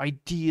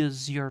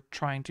ideas you're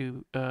trying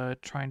to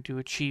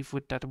achieve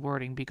with that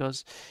wording,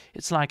 because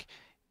it's like,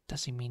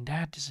 does he mean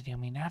that? Does he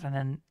mean that? And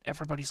then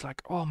everybody's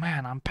like, oh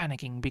man, I'm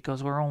panicking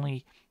because we're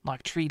only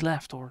like 3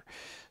 left, or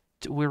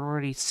we're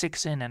already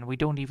 6 in and we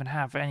don't even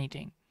have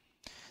anything.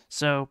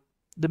 So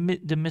the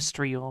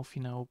mystery of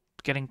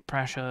getting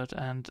pressured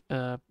and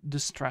the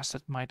stress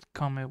that might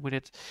come with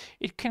it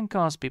can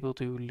cause people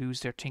to lose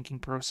their thinking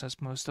process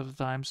most of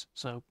the times.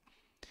 So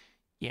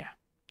yeah,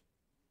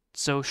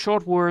 so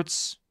short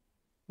words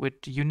with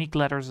unique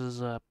letters is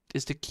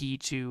the key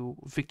to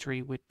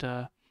victory with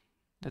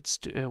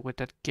with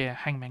that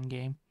hangman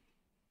game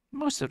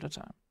most of the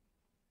time.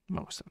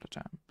 Most of the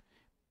time,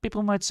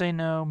 people might say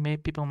no.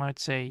 Maybe people might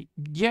say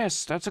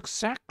yes. That's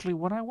exactly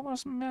what I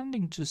was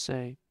meaning to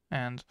say.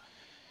 And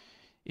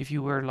if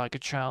you were like a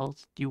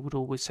child, you would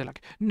always say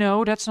like,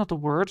 no, that's not the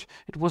word.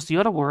 It was the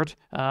other word.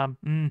 And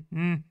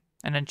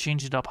then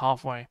change it up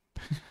halfway.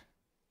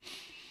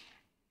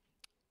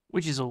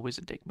 Which is always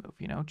a dick move,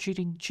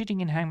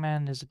 Cheating in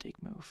Hangman is a dick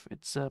move.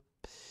 It's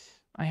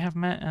I have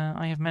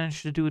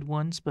managed to do it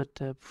once, but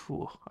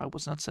I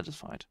was not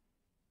satisfied.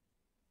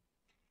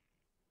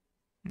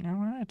 All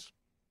right.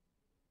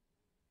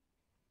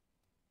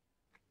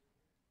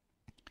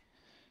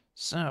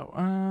 So,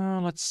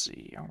 let's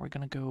see. Are we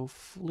gonna go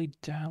fully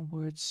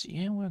downwards?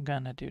 Yeah, we're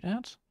gonna do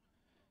that.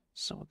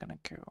 So we're gonna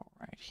go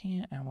right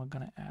here, and we're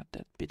gonna add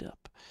that bit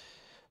up.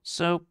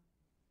 So,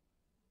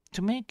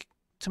 to make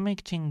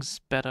things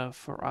better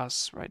for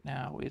us right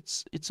now,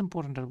 it's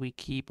important that we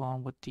keep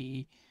on with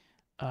the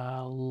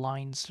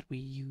lines that we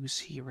use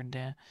here and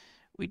there.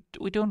 We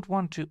don't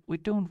want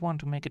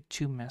to make it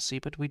too messy,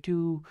 but we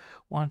do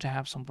want to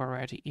have some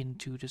variety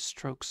into the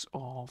strokes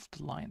of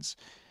the lines.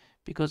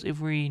 Because if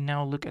we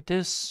now look at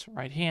this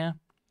right here,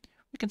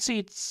 we can see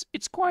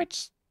it's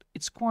quite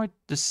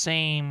the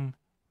same.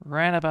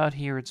 Right about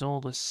here, it's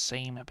all the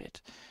same a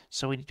bit.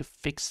 So we need to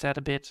fix that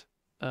a bit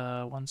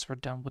once we're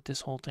done with this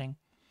whole thing,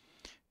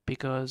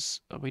 because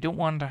we don't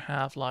want to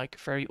have like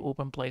very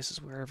open places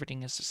where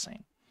everything is the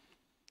same.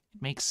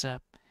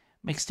 It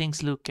makes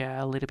things look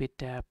a little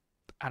bit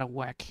out of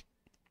whack.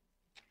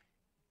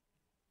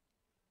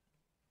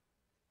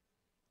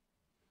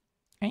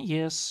 And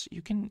yes,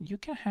 you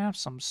can have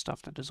some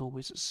stuff that is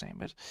always the same,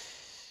 but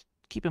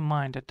keep in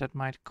mind that that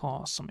might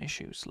cause some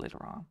issues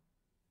later on.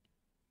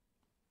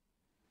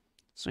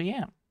 So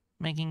yeah,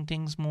 making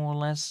things more or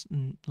less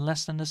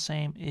than the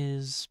same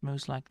is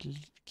most likely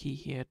key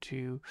here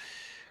to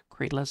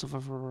create less of a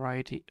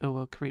variety,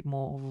 or create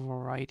more of a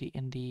variety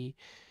in the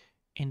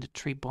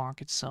tree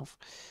bark itself.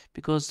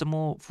 Because the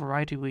more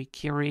variety we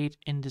create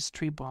in this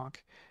tree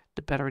bark,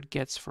 the better it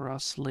gets for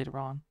us later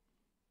on.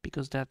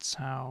 Because that's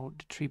how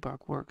the tree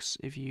bark works.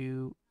 If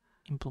you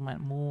implement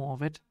more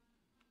of it,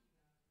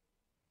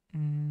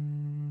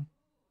 there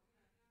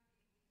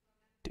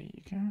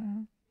you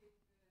go.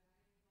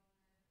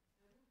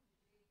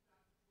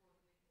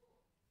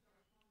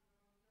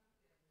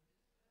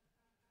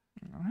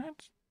 All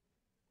right.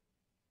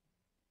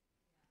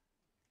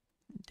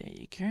 There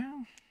you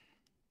go.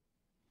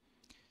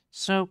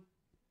 So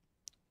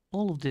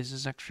all of this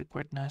is actually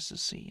quite nice to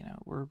see.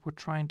 We're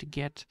trying to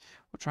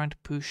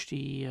push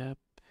the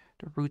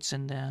roots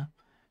in there,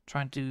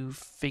 trying to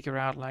figure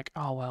out like,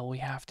 oh well, we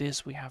have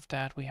this, we have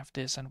that, we have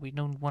this, and we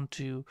don't want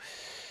to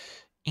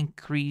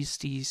increase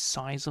the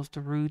size of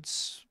the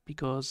roots,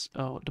 because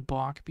the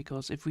bark,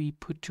 because if we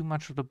put too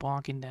much of the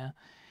bark in there,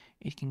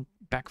 it can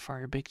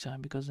backfire big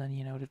time, because then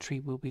the tree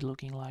will be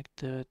looking like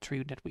the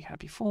tree that we had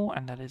before,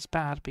 and that is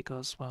bad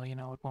because, well, it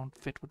won't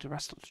fit with the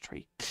rest of the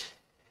tree.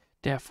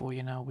 Therefore,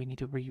 we need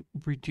to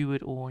redo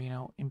it, or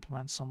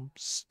implement some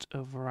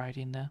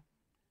variety in there.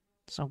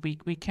 So we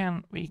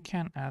can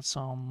add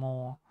some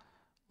more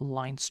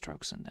line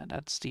strokes in there.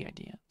 That's the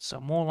idea. So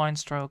more line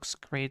strokes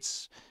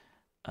creates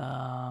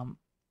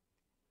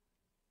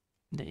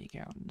there you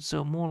go.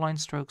 So more line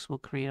strokes will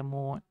create a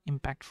more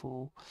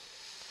impactful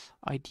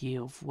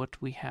idea of what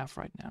we have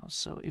right now.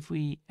 So if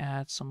we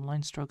add some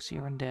line strokes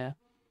here and there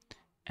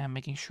and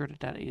making sure that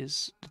that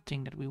is the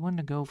thing that we want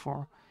to go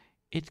for,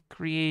 it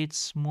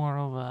creates more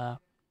of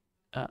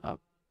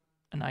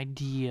an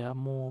idea,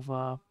 more of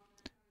a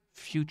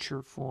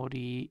future for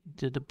the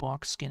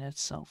box skin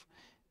itself.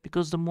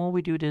 Because the more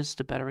we do this,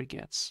 the better it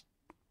gets.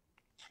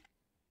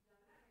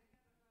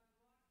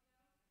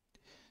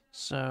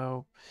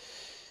 So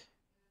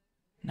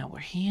now we're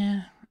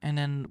here, and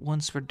then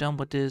once we're done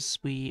with this,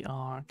 we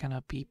are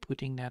gonna be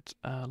putting that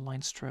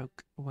line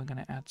stroke. We're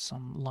gonna add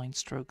some line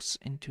strokes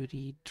into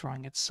the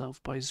drawing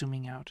itself by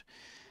zooming out,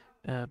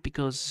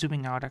 because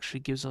zooming out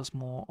actually gives us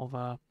more of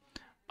a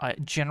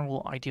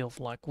general idea of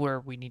like where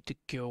we need to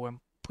go and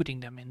putting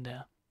them in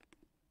there.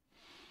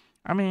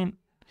 I mean,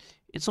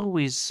 it's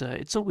always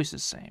the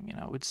same, you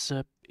know.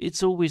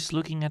 It's always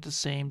looking at the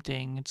same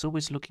thing. It's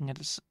always looking at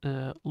this,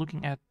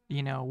 looking at,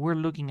 you know, we're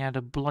looking at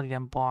a bloody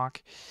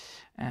bark,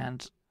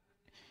 and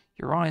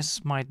your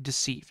eyes might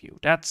deceive you.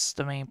 That's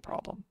the main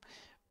problem.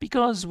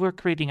 Because we're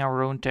creating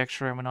our own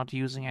texture and we're not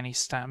using any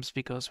stamps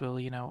because, well,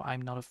 you know,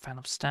 I'm not a fan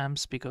of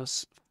stamps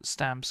because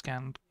stamps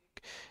can,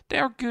 they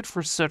are good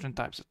for certain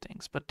types of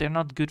things, but they're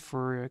not good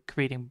for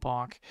creating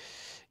bark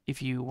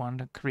if you want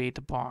to create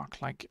a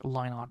bark like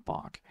line art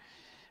bark.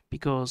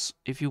 Because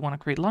if you want to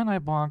create line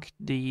art bark,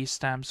 the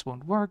stamps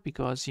won't work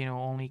because, you know,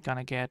 only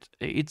gonna get,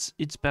 it's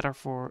better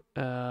for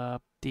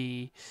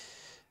the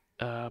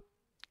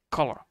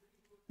color.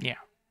 Yeah,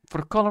 for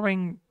the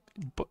coloring,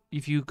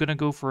 if you're gonna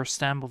go for a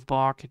stamp of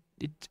bark,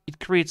 it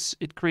creates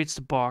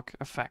the bark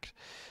effect.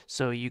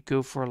 So you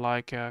go for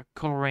like a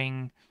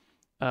coloring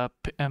a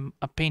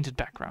painted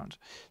background.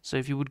 So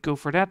if you would go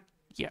for that,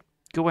 yeah,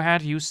 go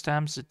ahead, use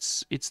stamps.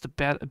 It's the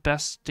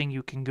best thing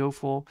you can go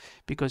for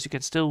because you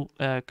can still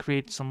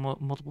create some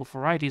multiple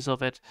varieties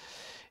of it.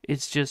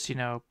 It's just, you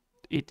know,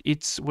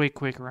 it's way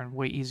quicker and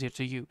way easier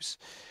to use.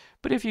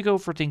 But if you go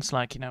for things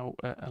like, you know,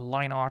 a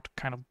line art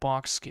kind of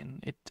box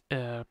skin,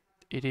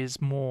 it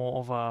is more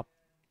of a,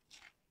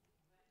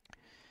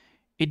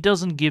 it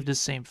doesn't give the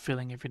same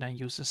feeling if you then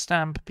use a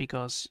stamp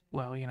because,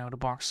 well, you know, the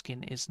box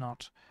skin is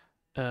not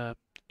uh,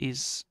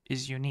 is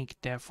unique.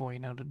 Therefore, you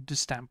know, the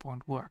stamp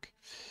won't work.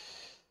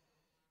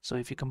 So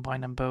if you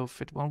combine them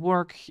both, it won't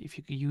work. If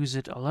you use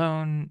it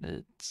alone,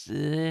 it's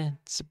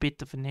a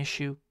bit of an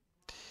issue.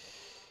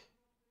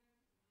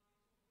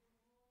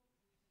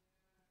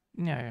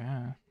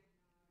 Yeah.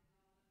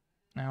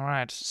 All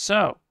right.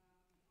 So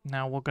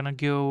now we're gonna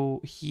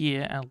go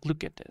here and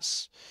look at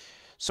this.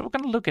 So we're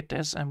going to look at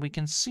this and we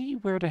can see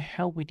where the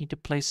hell we need to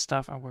place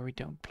stuff and where we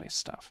don't place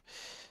stuff.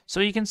 So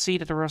you can see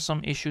that there are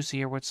some issues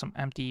here with some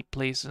empty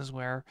places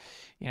where,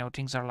 you know,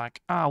 things are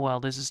like, ah,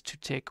 well, this is too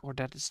thick or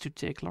that is too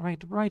thick.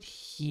 Right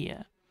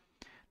here.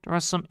 There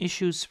are some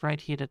issues right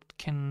here that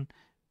can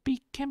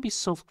be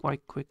solved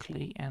quite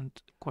quickly and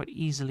quite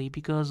easily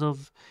because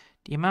of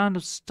the amount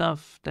of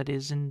stuff that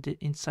is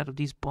inside of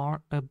these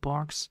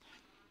barks.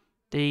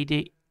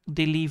 They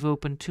leave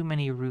open too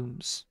many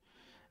rooms.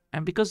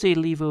 And because they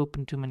leave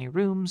open too many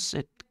rooms,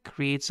 it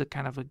creates a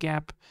kind of a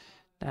gap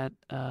that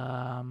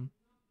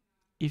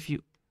if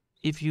you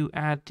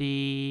add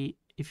then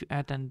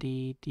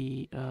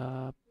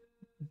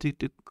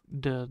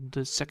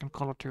the second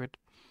color to it,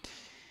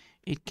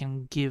 it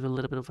can give a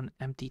little bit of an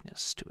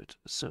emptiness to it.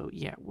 So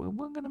yeah,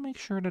 we're gonna make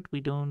sure that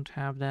we don't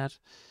have that.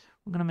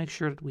 We're gonna make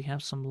sure that we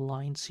have some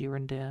lines here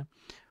and there,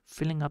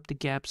 filling up the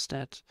gaps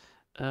that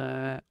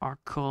are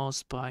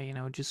caused by, you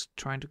know, just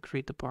trying to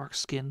create the bark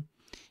skin.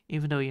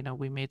 Even though, you know,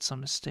 we made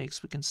some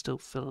mistakes, we can still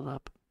fill it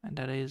up. And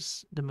that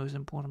is the most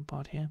important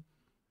part here.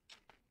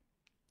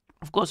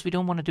 Of course, we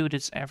don't want to do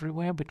this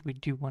everywhere, but we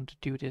do want to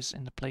do this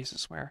in the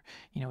places where,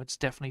 you know, it's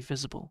definitely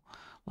visible.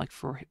 Like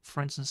for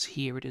instance,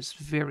 here it is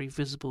very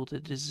visible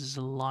that this is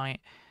a line,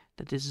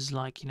 that this is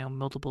like, you know,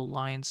 multiple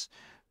lines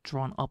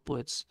drawn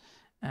upwards.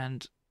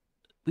 And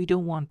we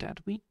don't want that.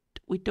 We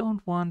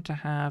don't want to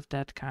have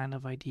that kind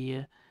of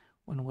idea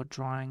when we're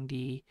drawing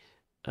the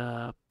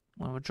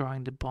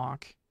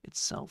bark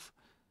itself,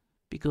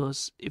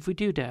 because if we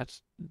do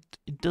that,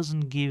 it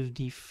doesn't give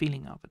the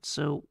feeling of it.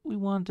 So we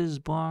want this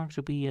bark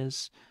to be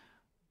as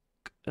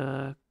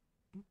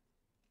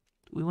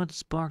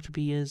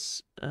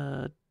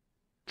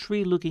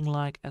tree looking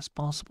like as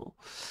possible,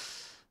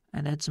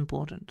 and that's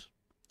important.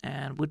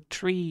 And with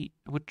trees,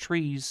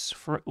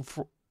 for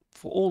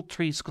all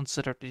trees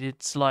considered,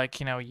 it's like,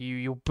 you know,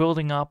 you're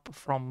building up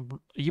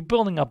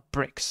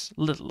bricks,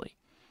 literally.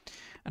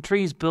 A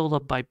tree is built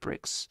up by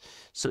bricks.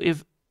 So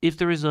if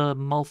there is a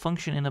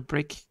malfunction in the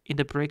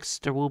bricks,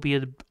 there will be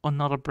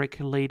another brick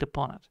laid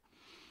upon it,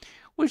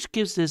 which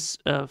gives this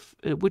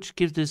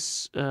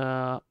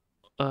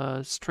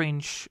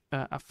strange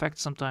effect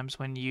sometimes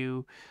when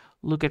you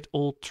look at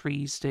old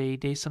trees.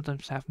 They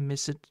sometimes have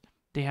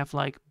They have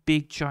like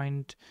big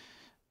giant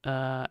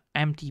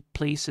empty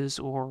places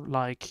or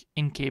like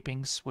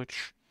incapings,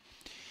 which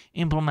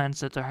implements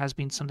that there has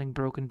been something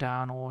broken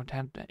down or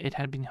it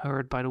had been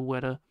hurt by the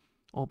weather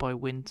or by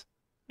wind.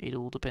 It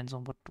all depends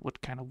on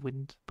what kind of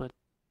wind, but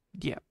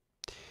yeah,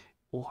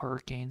 or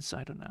hurricanes.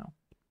 I don't know.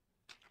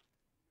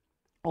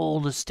 All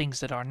those things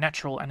that are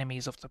natural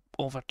enemies of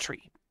a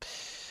tree.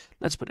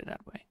 Let's put it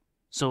that way.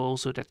 So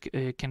also that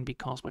can be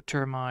caused by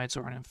termites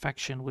or an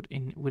infection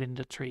within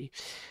the tree.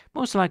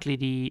 Most likely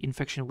the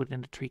infection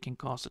within the tree can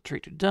cause the tree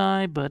to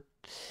die, but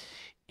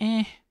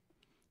don't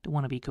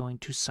want to be going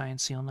too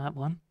sciencey on that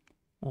one.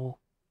 Or,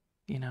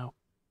 you know,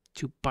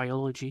 too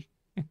biology.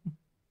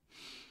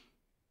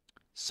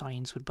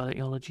 Science with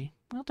biology.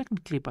 Well,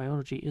 technically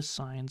biology is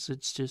science.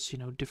 It's just,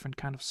 different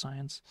kind of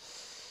science.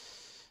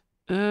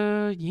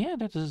 Yeah,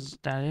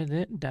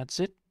 that's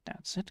it.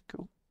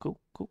 Go.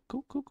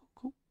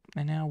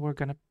 And now we're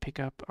gonna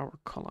pick up our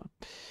color.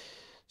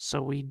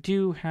 So we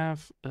do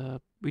have, now,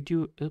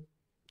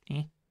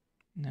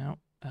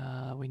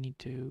 we need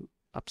to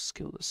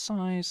upscale the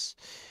size,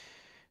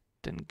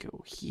 then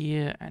go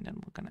here, and then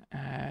we're gonna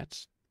add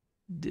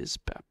this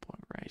bad boy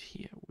right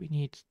here. We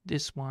need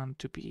this one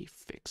to be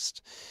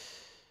fixed.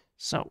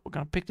 So we're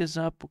gonna pick this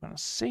up, we're gonna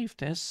save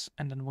this,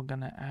 and then we're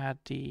gonna add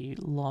the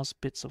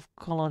last bits of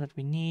color that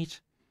we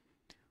need,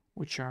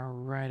 which are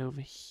right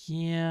over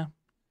here.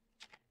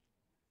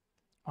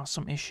 Are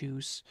some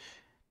issues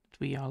that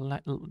we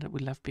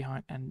left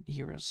behind, and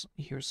here's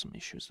some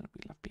issues that we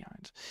left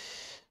behind.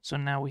 So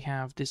now we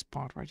have this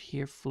part right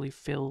here fully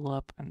filled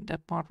up, and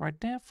that part right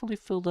there fully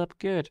filled up.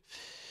 Good.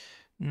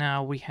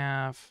 Now we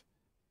have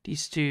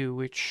these two,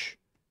 which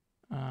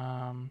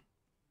no,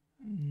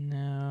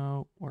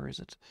 where is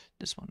it?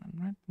 This one,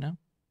 right? No,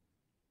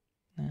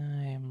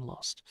 I am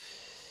lost.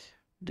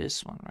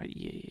 This one, right?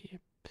 Yeah.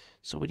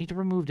 So we need to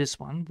remove this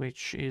one,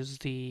 which is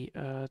the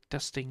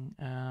testing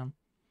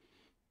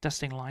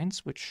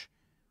lines, which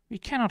we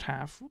cannot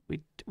have.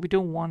 We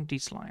don't want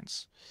these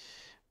lines.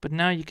 But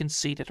now you can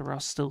see that there are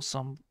still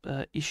some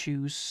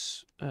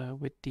issues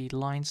with the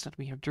lines that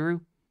we have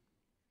drew.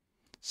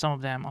 Some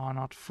of them are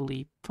not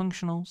fully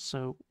functional,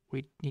 so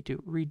we need to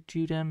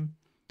redo them.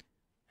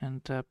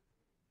 And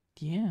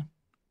yeah,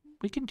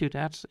 we can do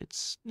that.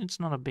 It's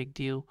not a big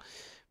deal,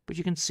 but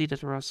you can see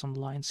that there are some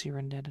lines here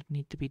and there that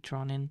need to be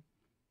drawn in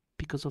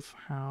because of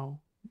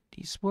how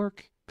these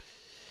work.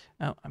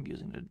 Oh, I'm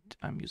using the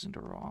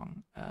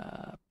wrong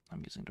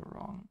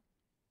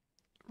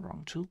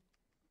tool.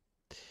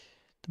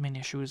 The main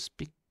issue is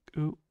there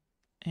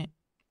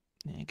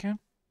you go.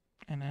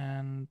 And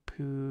then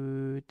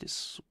put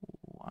this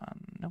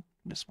one. No,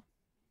 this one.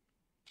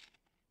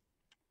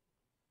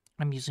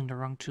 I'm using the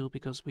wrong tool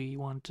because we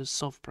want a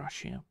soft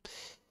brush here.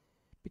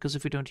 Because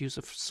if we don't use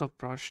a soft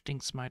brush,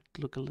 things might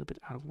look a little bit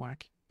out of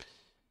whack.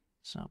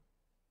 So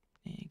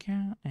there you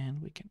go,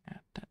 and we can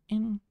add that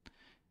in.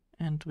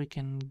 And we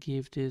can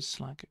give this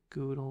like a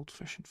good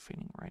old-fashioned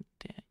feeling right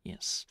there.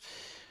 Yes.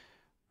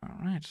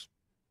 Alright.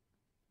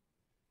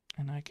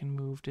 And I can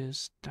move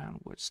this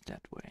downwards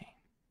that way.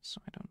 So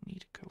I don't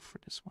need to go for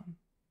this one.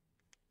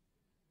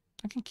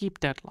 I can keep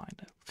that line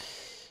though.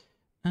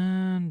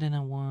 And then I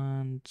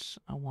want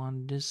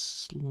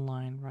this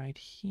line right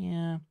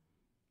here.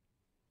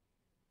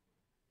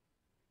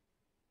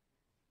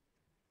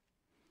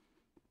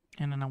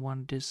 And then I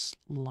want this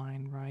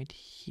line right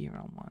here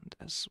I want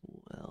as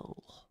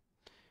well,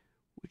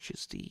 which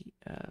is the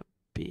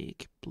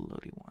big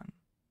bloody one.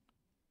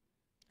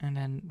 And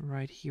then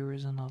right here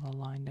is another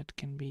line that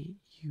can be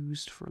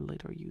used for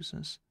later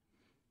uses.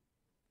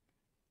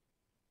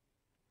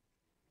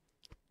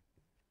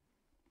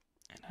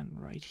 And then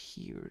right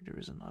here there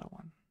is another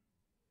one.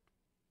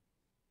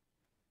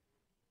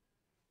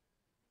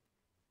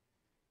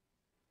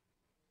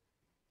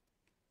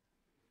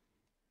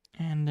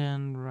 And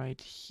then right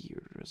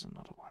here there's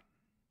another one.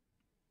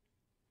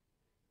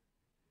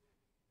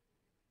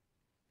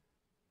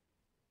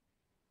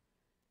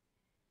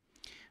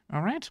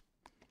 All right,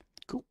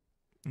 cool.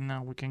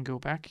 Now we can go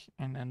back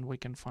and then we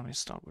can finally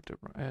start with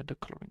the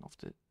coloring of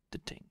the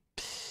thing.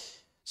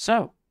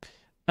 So,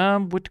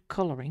 with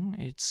coloring,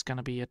 it's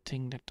gonna be a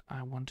thing that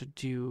I want to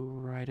do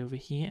right over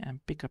here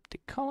and pick up the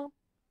color.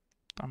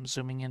 I'm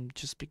zooming in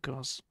just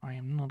because I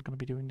am not gonna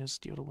be doing this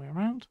the other way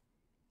around.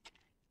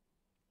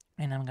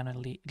 And I'm gonna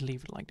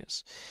leave it like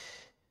this.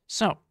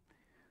 So,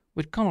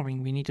 with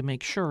coloring, we need to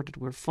make sure that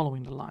we're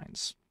following the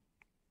lines.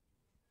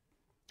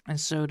 And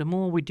so the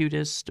more we do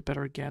this, the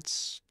better it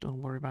gets.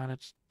 Don't worry about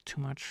it too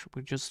much.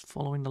 We're just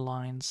following the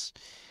lines,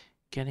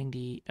 getting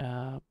the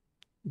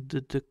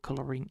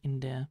coloring in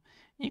there.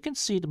 And you can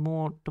see the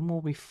more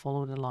we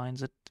follow the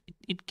lines,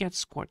 it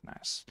gets quite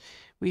nice.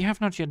 We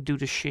have not yet do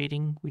the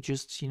shading. We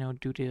just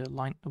do the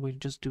line. We're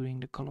just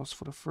doing the colors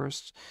for the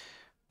first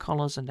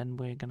colors, and then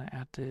we're gonna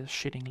add the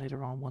shading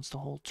later on once the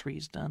whole tree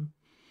is done.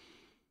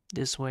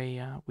 This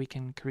way we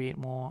can create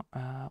more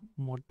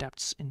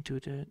depths into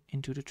the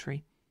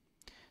tree.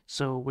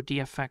 So with the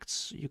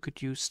effects, you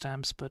could use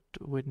stamps, but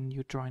when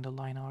you're drawing the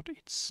line art,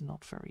 it's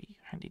not very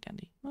handy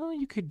dandy. Well,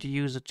 you could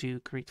use it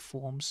to create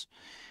forms,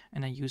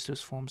 and then use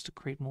those forms to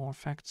create more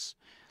effects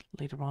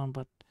later on,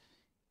 but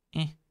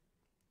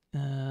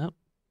I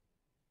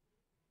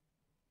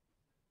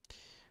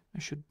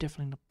should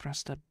definitely not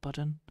press that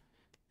button,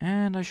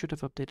 and I should have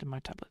updated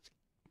my tablet.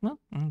 Well,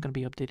 I'm gonna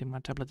be updating my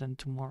tablet then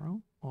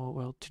tomorrow, or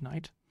well,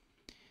 tonight,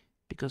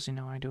 because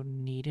I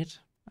don't need it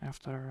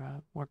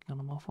after working on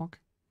the moth-hawk.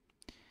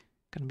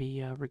 Gonna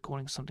be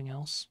recording something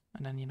else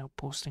and then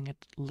posting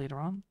it later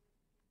on.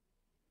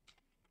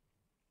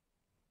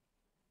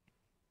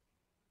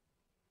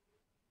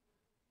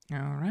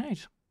 All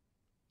right.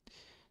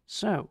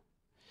 So,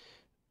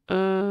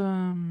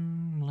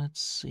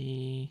 let's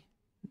see.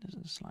 This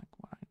is like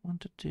what I want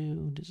to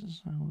do. This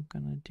is how we're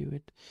gonna do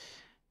it,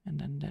 and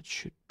then that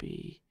should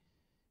be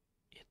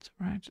it,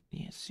 right?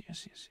 Yes.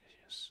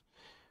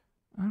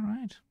 All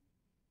right.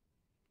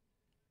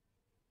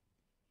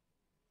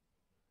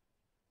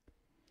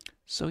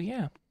 So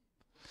yeah.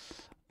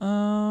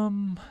 How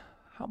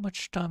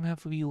much time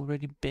have we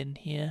already been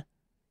here?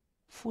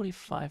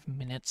 45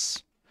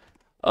 minutes.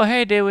 Oh,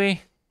 hey,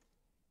 Dewey.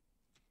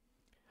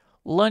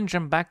 Lunge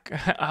and back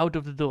out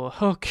of the door.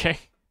 Okay.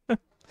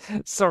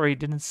 Sorry,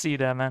 didn't see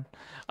that, man.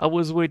 I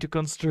was way too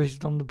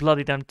concentrated on the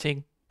bloody damn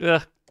thing.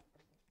 Ugh.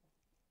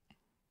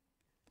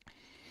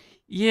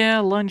 Yeah,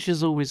 lunch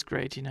is always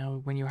great,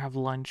 when you have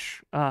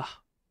lunch.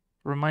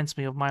 Reminds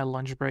me of my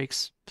lunch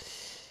breaks.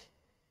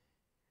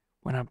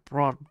 When I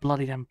brought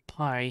bloody damn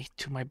pie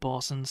to my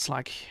boss, and it's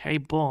like, hey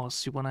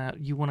boss, you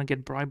wanna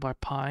get bribed by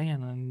pie?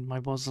 And then my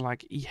boss is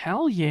like,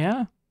 hell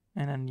yeah.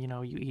 And then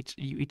you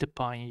eat the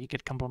pie and you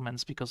get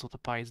compliments because of the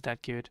pie is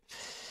that good.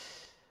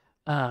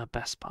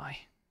 Best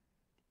pie.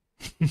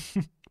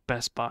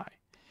 Best Buy.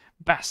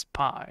 Best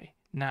Buy.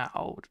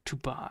 Now to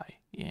buy.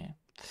 Yeah.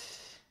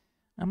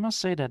 I must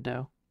say that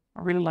though.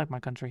 I really like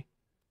my country.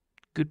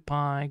 Good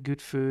pie,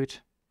 good food,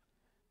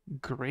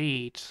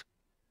 great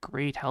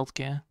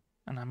healthcare.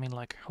 And I mean,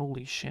 like,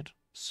 holy shit,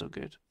 so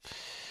good.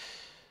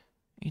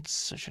 It's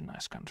such a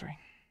nice country.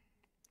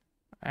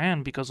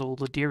 And because all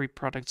the dairy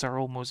products are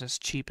almost as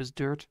cheap as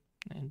dirt,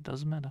 it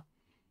doesn't matter.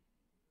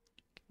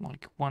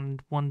 Like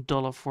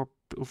 $1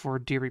 for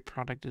a dairy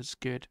product is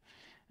good,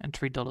 and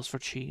 $3 for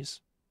cheese.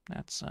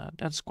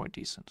 That's quite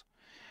decent.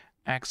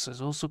 Eggs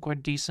is also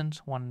quite decent,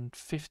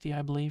 150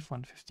 I believe,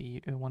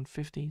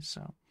 150.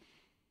 So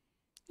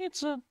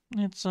it's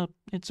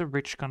a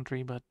rich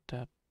country, but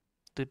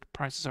the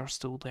prices are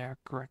still there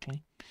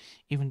correctly,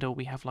 even though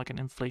we have like an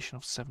inflation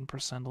of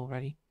 7%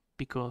 already.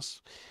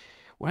 Because,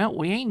 well,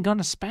 we ain't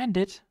gonna spend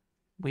it.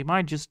 We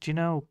might just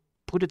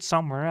put it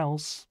somewhere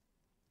else.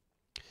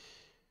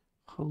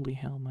 Holy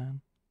hell,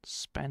 man,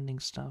 spending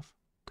stuff.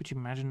 Could you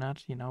imagine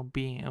that?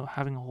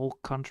 Having a whole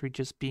country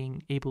just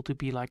being able to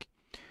be like,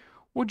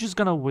 we're just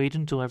gonna wait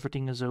until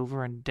everything is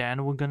over and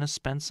then we're gonna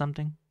spend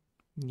something?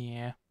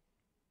 Yeah.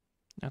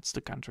 That's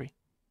the country.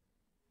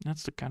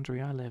 That's the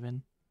country I live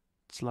in.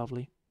 It's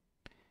lovely.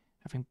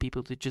 Having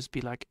people to just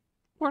be like,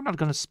 we're not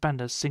gonna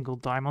spend a single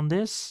dime on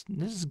this.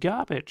 This is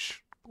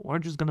garbage. We're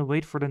just gonna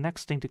wait for the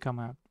next thing to come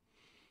out.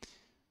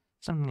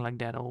 Something like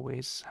that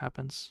always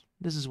happens.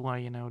 This is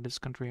why, this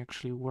country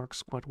actually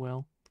works quite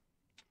well.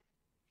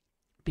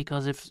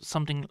 Because if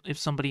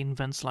somebody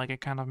invents like a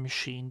kind of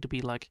machine to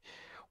be like,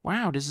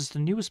 wow, this is the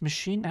newest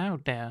machine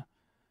out there,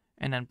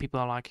 and then people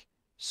are like,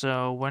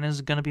 so when is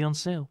it gonna be on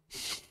sale?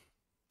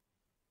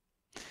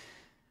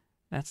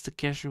 That's the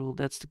casual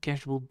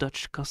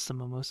Dutch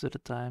customer most of the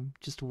time,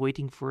 just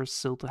waiting for a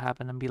sale to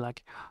happen and be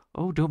like,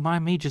 oh, don't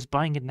mind me just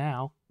buying it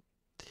now,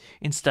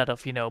 instead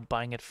of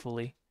buying it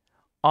fully.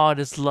 Art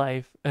is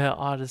life.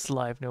 Art is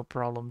life, no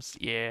problems.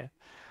 Yeah,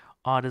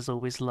 art is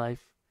always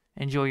life.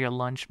 Enjoy your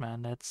lunch,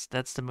 man.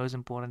 That's the most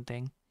important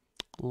thing.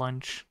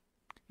 Lunch.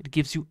 It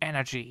gives you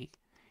energy.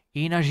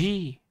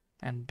 Energie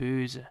and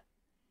böse.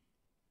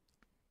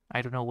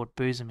 I don't know what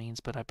böse means,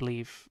 but I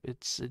believe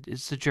it's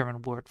the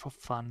German word for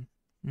fun.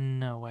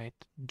 No, wait.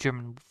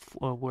 German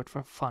word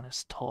for fun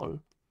is toll.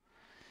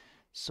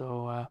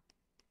 So,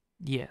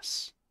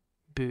 yes.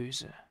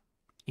 Böse.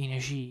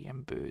 Energie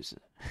and böse.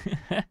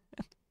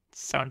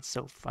 Sounds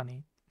so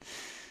funny.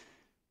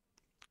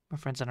 My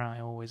friends and I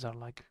always are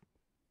like,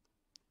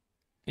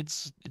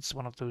 it's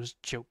one of those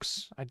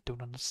jokes I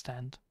don't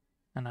understand.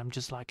 And I'm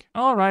just like,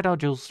 alright, I'll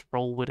just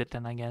roll with it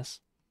then, I guess.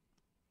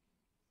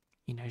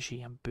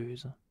 Energie and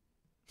böse.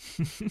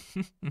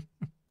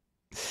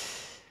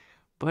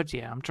 But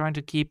yeah, I'm trying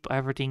to keep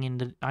everything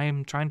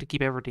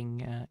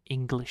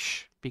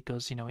English,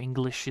 because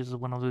English is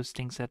one of those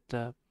things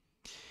that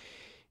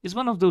is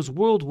one of those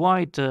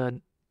worldwide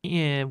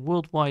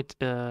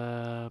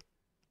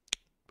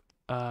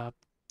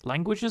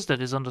languages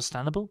that is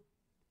understandable.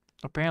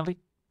 Apparently,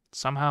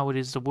 somehow it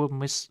is the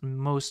world's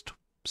most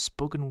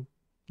spoken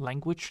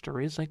language there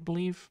is, I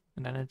believe,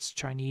 and then it's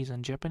Chinese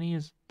and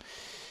Japanese,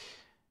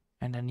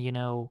 and then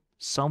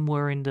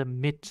somewhere in the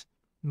mid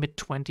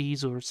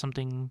 20s or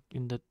something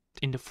in the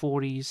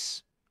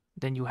 40s,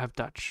 then you have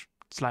Dutch.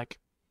 It's like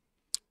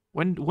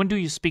When do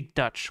you speak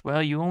Dutch?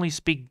 Well, you only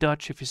speak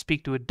Dutch if you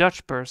speak to a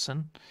Dutch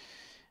person,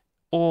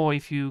 or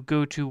if you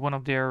go to one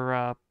of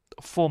their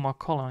former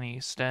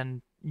colonies.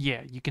 Then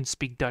yeah, you can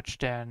speak Dutch.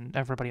 Then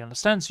everybody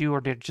understands you, or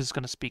they're just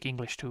gonna speak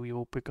English to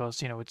you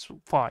because it's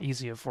far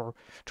easier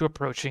to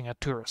approaching a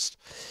tourist.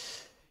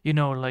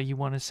 Like you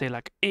want to say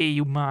like, "Hey,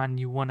 you man,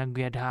 you wanna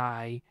get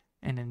high?"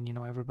 And then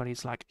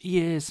everybody's like,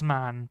 "Yes,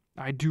 man,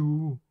 I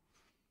do."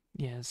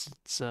 Yes,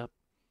 it's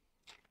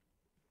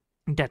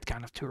that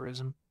kind of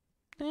tourism.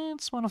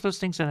 It's one of those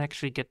things that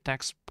actually get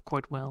taxed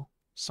quite well.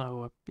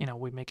 So,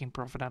 we're making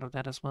profit out of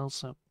that as well.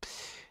 So,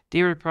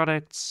 dairy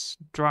products,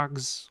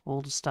 drugs,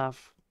 all the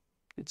stuff,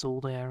 it's all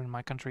there in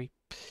my country.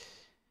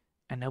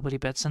 And nobody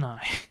bats an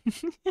eye.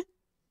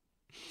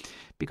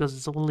 Because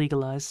it's all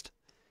legalized.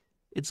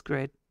 It's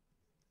great.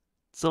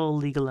 It's all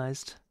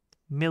legalized.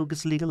 Milk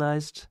is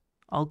legalized.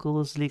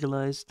 Alcohol is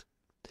legalized.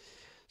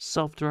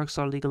 Soft drugs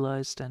are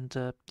legalized, and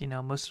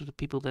most of the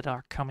people that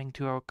are coming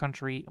to our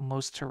country,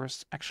 most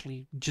tourists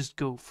actually just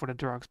go for the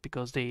drugs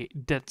because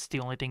that's the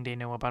only thing they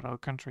know about our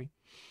country.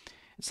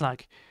 It's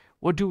like,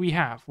 what do we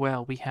have?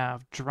 Well, we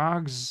have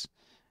drugs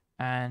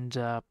and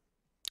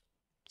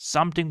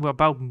something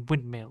about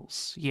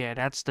windmills. Yeah,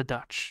 that's the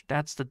Dutch.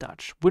 That's the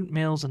Dutch.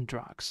 Windmills and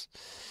drugs.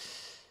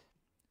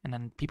 And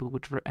then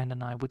and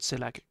then I would say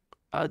like,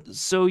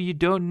 so you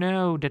don't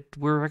know that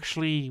we're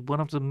actually one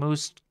of the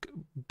most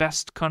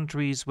best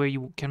countries where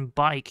you can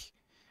bike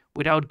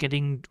without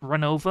getting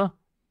run over?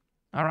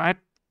 All right.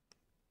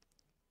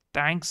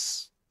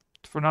 Thanks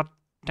for not.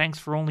 Thanks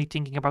for only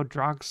thinking about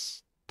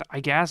drugs, I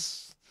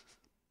guess.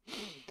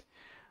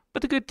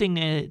 But the good thing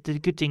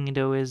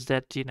though is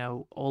that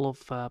all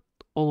of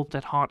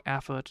that hard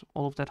effort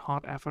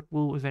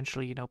will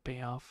eventually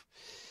pay off.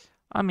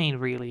 I mean,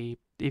 really,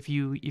 if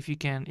you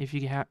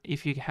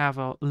have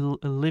a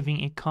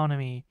living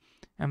economy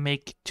and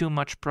make too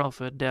much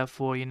profit,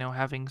 therefore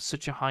having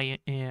such a high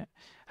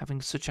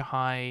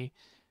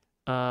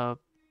how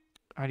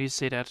do you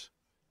say that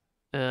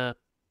uh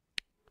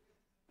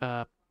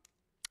uh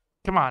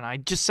come on, I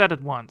just said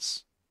it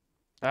once.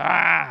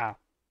 Ah,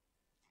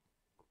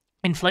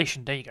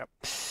 inflation. There you go.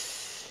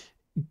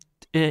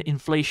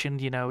 Inflation,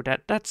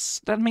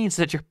 that means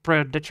that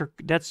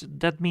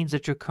that means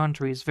that your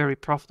country is very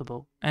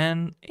profitable,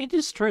 and it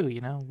is true.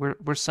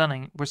 We're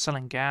selling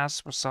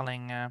gas, we're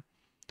selling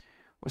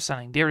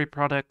dairy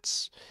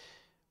products,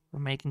 we're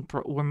making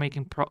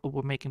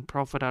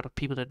profit out of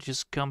people that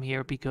just come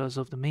here because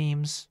of the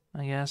memes,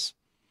 I guess.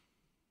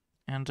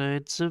 And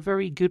it's a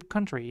very good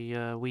country.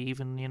 We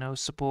even,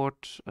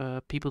 support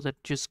people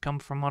that just come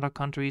from other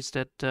countries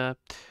that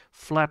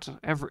flat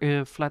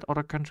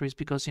other countries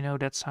because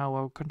that's how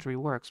our country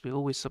works. We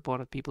always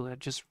supported people that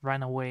just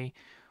ran away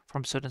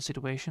from certain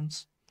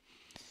situations.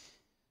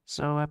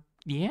 So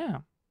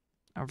yeah,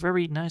 a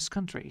very nice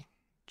country.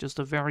 Just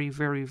a very,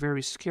 very,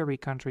 very scary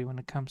country when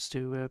it comes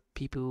to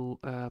people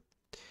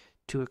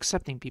to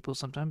accepting people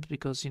sometimes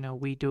because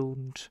we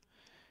don't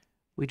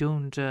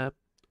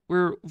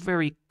we're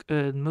very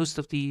most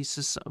of the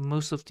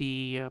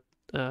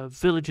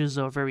villages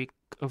are very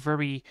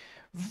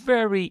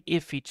very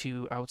iffy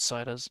to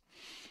outsiders,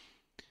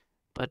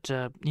 but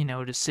the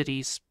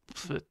cities,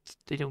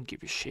 they don't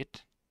give a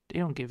shit. They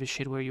don't give a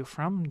shit where you're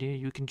from.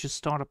 You can just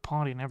start a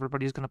party and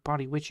everybody's gonna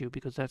party with you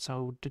because that's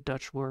how the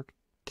Dutch work.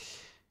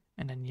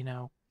 And then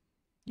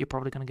you're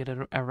probably gonna get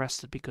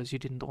arrested because you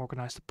didn't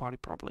organize the party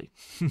properly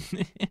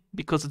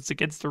because it's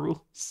against the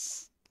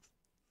rules.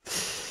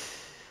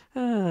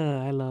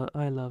 I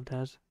love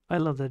that. I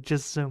love that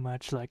just so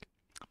much. Like,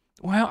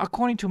 well,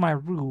 according to my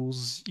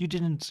rules, you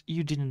didn't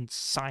do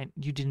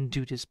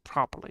this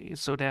properly,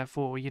 so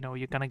therefore,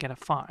 you're gonna get a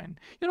fine.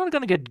 You're not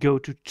gonna go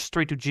to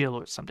straight to jail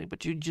or something,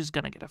 but you're just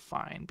gonna get a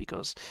fine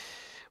because,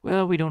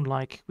 well, we don't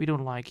like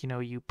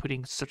you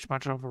putting such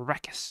much of a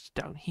ruckus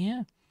down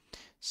here.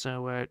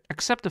 So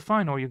accept the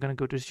fine, or you're gonna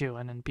go to jail.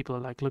 And then people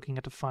are like looking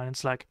at the fine.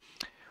 It's like,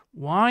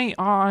 why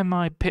am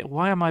I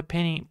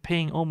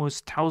paying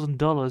almost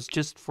 $1,000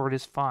 just for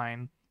this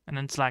fine? And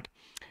then it's like,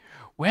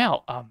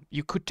 well,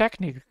 you could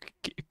technically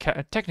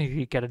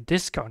get a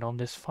discount on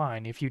this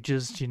fine if you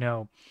just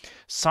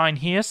sign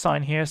here,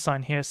 sign here,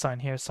 sign here, sign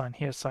here, sign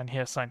here, sign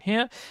here, sign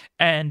here,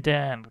 and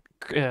then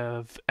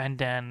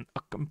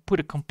put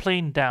a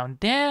complaint down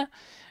there,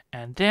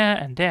 and there,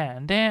 and there,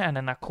 and there, and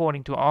then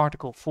according to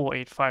Article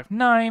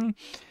 4859,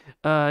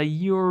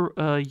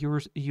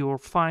 your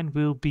fine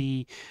will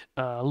be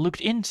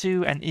looked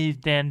into, and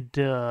if then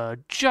the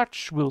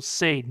judge will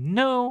say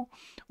no,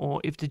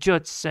 or if the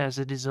judge says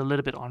it is a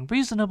little bit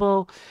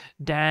unreasonable,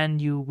 then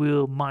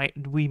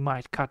we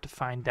might cut the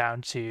fine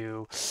down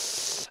to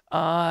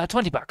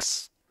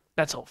 $20.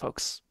 That's all,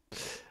 folks.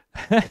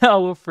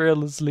 Our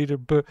fearless leader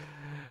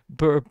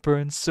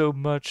burned so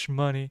much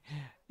money.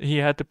 He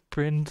had to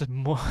print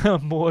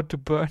more to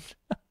burn.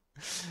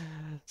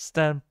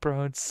 Stand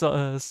proud,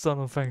 son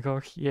of Van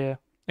Gogh. Yeah,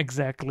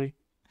 exactly.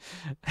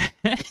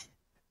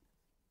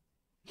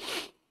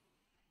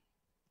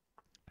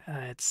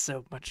 It's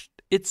so much.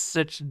 it's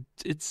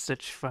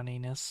such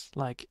funniness.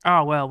 Like,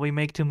 oh well, we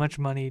make too much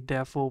money,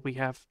 therefore we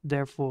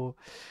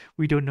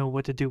don't know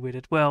what to do with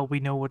it. Well, we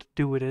know what to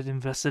do with it.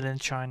 Invest it in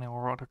China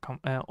or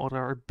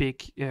other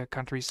big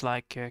countries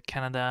like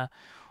Canada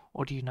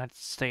or the United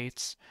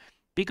States,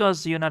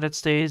 because the United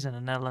States and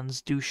the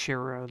Netherlands do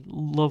share a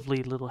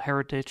lovely little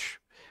heritage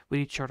with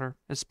each other,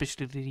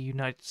 especially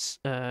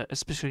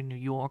especially New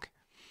York.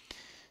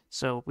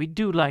 So we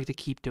do like to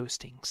keep those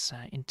things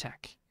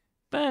intact.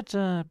 But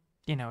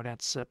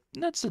that's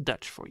the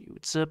Dutch for you.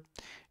 It's a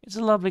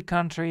lovely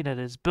country that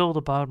is built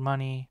about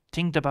money,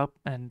 think about,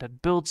 and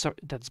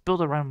that's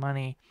built around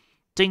money,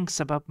 thinks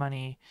about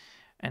money,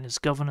 and is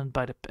governed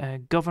by the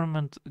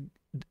government.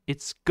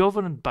 It's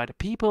governed by the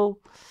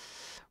people,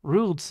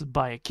 ruled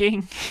by a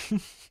king,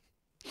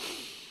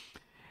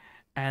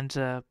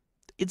 and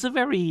it's a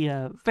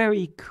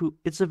very cool.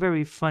 It's a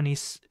very funny.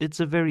 It's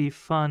a very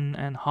fun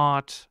and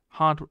hard.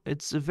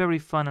 It's a very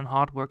fun and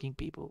hardworking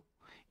people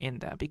in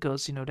there,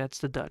 because that's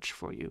the Dutch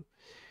for you.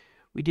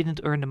 We didn't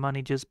earn the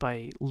money just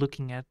by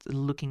looking at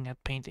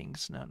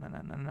paintings. No, no,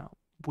 no, no, no.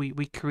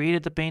 We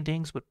created the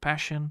paintings with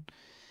passion,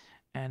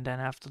 and then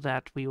after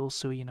that we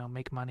also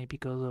make money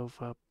because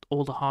of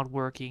all the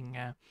hardworking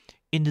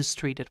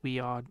industry that we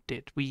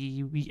did.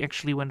 We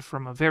actually went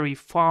from a very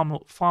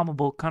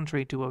farmable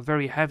country to a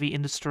very heavy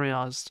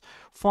industrialized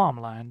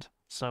farmland.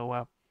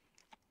 So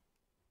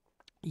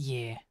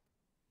yeah,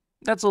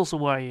 that's also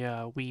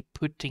why we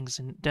put things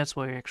in. That's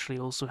why we actually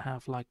also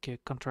have like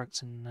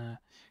contracts in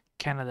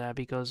Canada,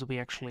 because we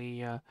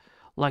actually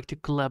like to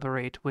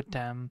collaborate with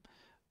them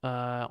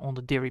on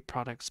the dairy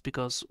products,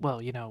 because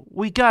well,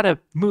 we gotta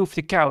move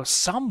the cows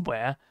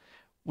somewhere.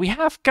 We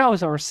have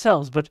cows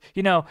ourselves, but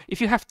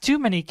if you have too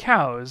many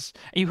cows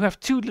and you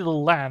have too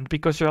little land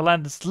because your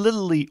land is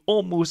literally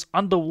almost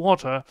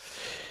underwater,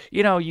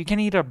 you can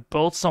either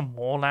build some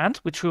more land,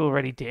 which we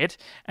already did,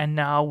 and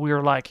now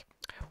we're like,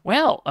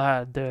 well,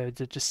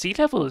 the sea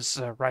level is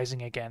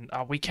rising again.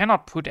 We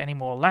cannot put any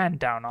more land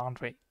down,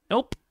 aren't we?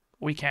 Nope,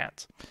 we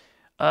can't.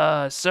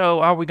 So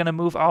are we gonna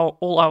move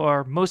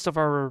most of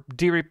our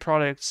dairy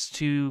products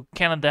to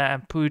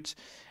Canada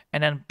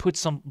and then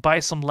buy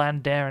some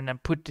land there and then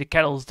put the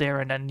kettles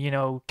there, and then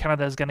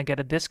Canada is gonna get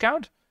a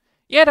discount?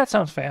 Yeah, that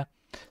sounds fair.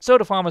 So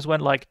the farmers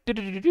went like do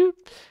do do do,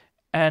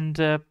 and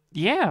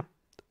yeah,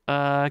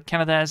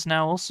 Canada is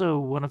now also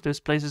one of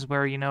those places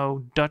where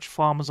Dutch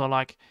farmers are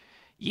like,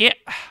 yeah,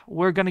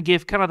 we're gonna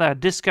give Canada a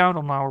discount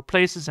on our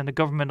places, and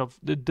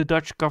the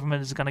Dutch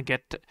government is gonna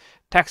get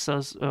tax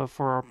us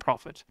for our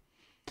profit.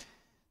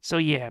 So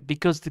yeah,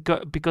 because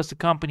the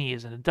company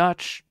is in the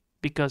Dutch,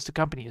 because the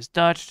company is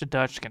Dutch, the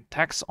Dutch can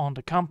tax on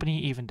the company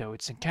even though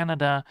it's in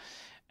Canada,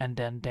 and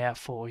then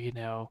therefore,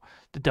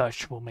 the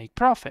Dutch will make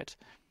profit.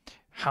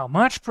 How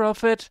much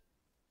profit?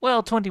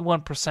 Well,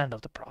 21%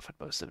 of the profit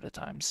most of the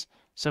times.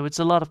 So it's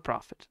a lot of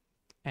profit.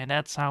 And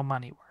that's how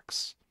money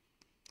works.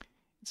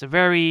 It's a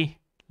very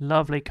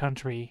lovely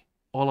country,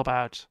 all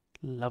about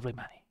lovely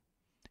money.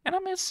 And I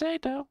must say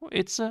though,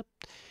 it's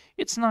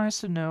nice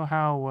to know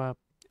how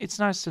it's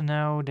nice to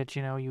know that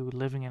you're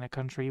living in a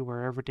country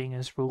where everything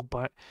is ruled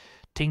by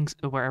things,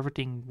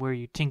 where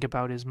you think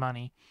about is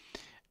money,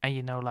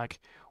 and like,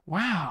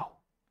 wow,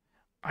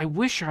 I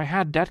wish I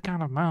had that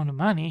kind of amount of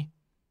money,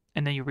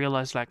 and then you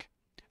realize like,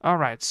 all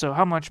right, so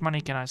how much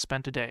money can I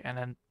spend today? And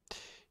then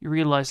you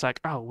realize like,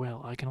 oh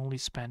well, I can only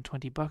spend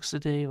 $20 a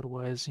day,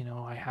 otherwise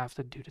I have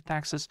to do the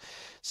taxes.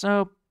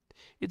 So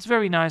it's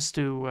very nice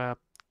to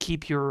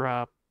keep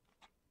your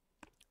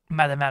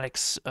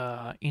mathematics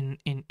in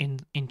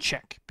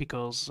check,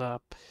 because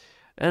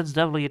that's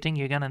definitely a thing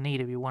you're gonna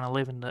need if you want to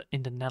live in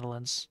the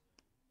Netherlands.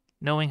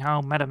 Knowing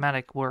how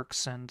mathematics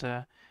works,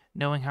 and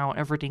knowing how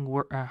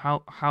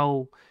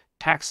how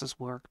taxes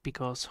work,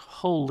 because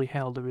holy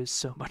hell, there is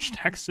so much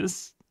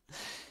taxes.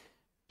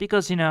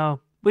 Because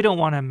we don't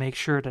want to make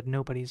sure that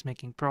nobody's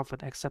making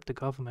profit except the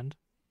government.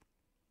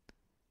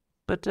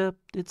 But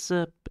it's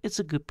a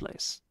good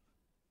place.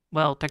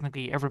 Well,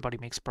 technically everybody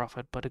makes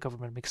profit, but the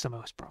government makes the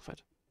most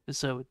profit.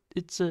 So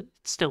it's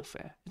still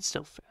fair. It's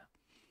still fair.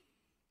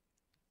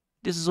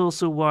 This is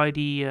also why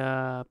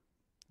there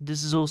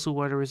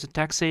is a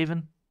tax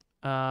haven.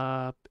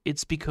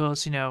 It's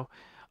because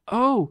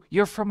oh,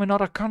 you're from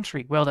another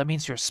country. Well, that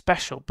means you're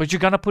special, but you're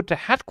gonna put the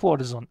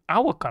headquarters on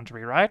our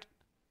country, right?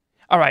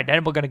 All right,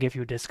 then we're gonna give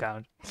you a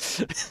discount.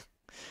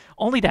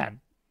 Only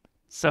then.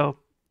 So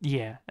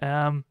yeah,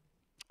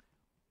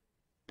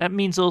 that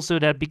means also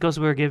that because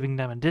we're giving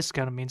them a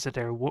discount, it means that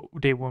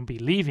they won't be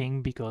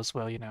leaving, because,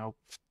 well,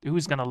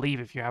 who's going to leave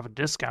if you have a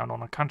discount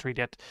on a country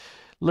that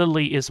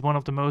literally is one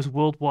of the most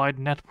worldwide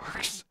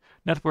networks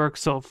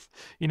of,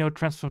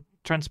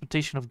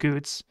 transportation of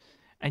goods,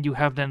 and you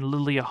have then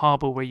literally a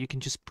harbor where you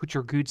can just put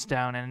your goods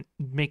down, and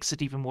it makes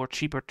it even more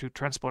cheaper to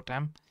transport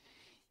them.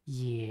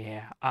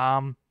 Yeah,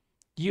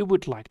 you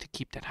would like to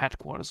keep that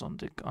headquarters on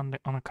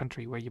a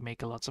country where you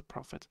make lots of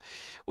profit.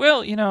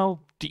 Well,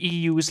 the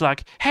EU is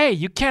like, hey,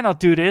 you cannot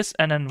do this,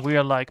 and then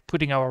we're like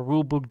putting our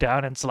rule book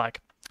down, and it's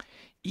like,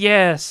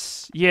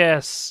 yes,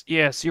 yes,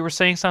 yes. You were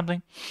saying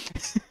something?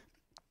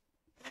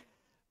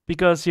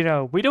 Because, you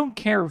know, we don't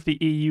care if the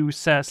EU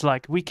says,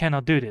 like, we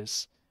cannot do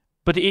this.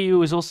 But the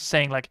EU is also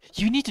saying, like,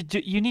 you need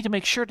to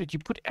make sure that you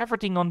put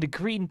everything on the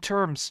green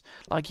terms.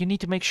 Like, you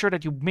need to make sure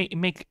that you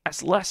make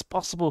as less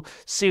possible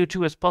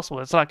CO2 as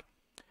possible. It's like,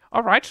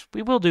 all right,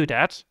 we will do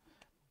that.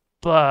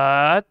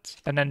 But,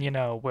 and then, you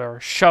know, we're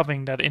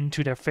shoving that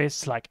into their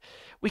faces, like,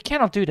 we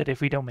cannot do that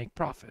if we don't make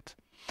profit.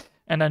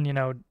 And then, you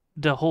know,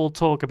 the whole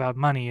talk about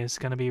money is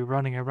gonna be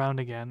running around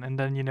again. And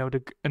then, you know,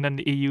 the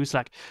EU's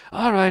like,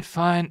 all right,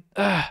 fine.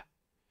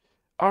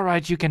 All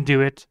right, you can do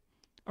it.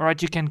 All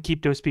right, you can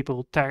keep those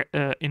people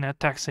in a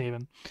tax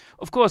haven.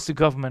 Of course, the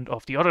government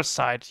of the other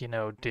side, you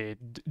know, the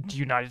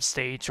United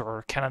States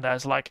or Canada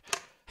is like,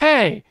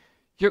 hey,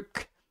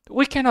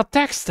 we cannot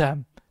tax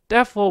them.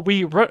 Therefore,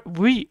 we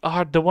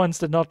are the ones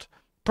that are not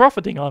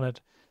profiting on it.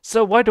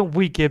 So why don't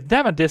we give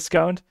them a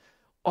discount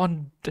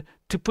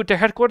to put their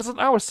headquarters on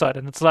our side?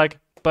 And it's like,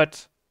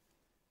 but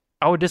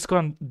our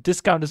discount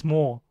is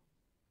more.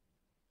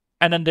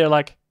 And then they're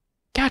like,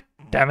 God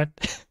damn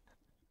it.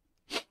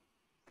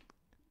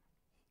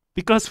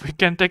 Because we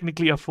can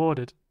technically afford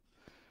it.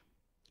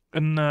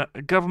 A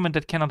government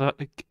that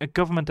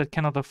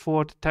cannot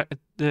afford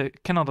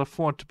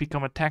to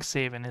become a tax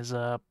haven is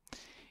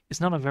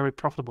not a very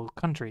profitable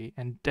country,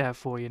 and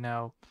therefore, you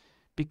know,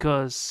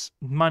 because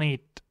money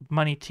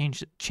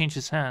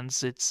changes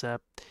hands, it's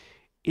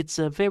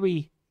a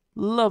very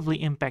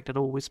lovely impact it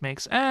always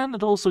makes, and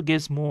it also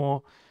gives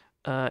more.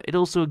 It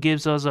also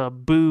gives us a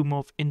boom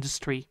of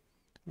industry,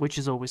 which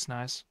is always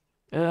nice.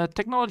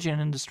 Technology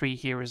and industry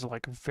here is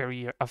like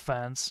very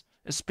advanced,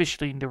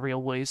 especially in the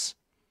railways.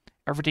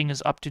 Everything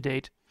is up to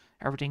date.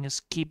 Everything is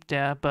kept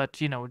there, but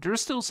you know, there are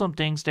still some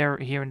things there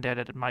here and there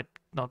that it might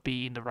not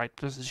be in the right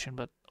position,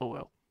 but oh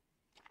well.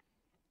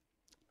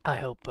 I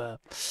hope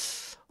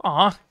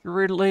you're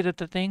related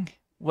to thing.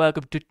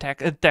 Welcome to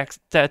tax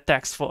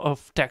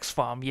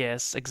farm.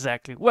 Yes,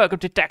 exactly. Welcome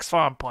to tax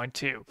farm point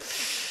 2.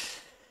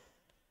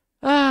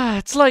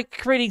 It's like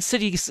creating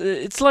cities.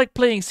 It's like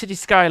playing City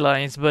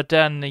Skylines, but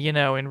then, you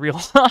know, in real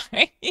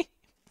life.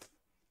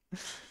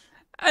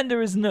 And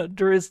there is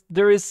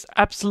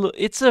absolute.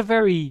 It's a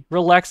very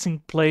relaxing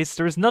place.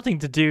 There is nothing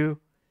to do.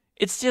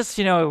 It's just,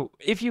 you know,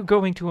 if you're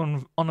going to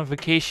on a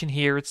vacation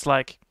here, it's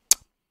like,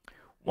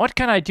 what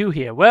can I do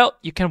here? Well,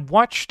 you can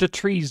watch the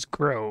trees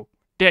grow.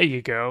 There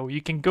you go.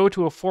 You can go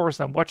to a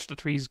forest and watch the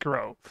trees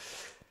grow.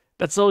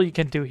 That's all you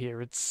can do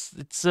here. It's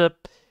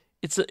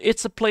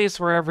a place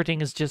where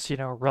everything is just, you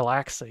know,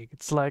 relaxing.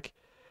 It's like,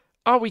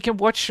 oh, we can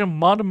watch some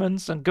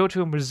monuments and go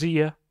to a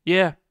museum.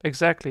 Yeah,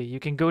 exactly.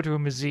 You can go to a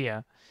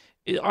museum.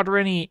 Are there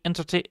any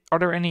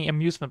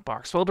amusement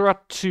parks? Well, there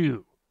are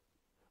 2.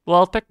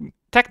 Well,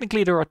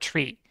 technically there are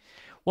 3.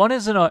 One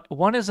is in a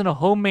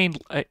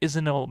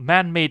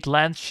man-made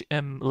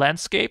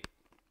landscape.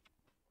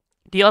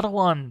 The other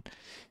one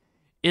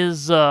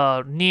is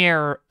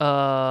near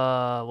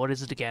what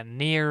is it again?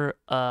 Near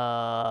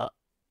a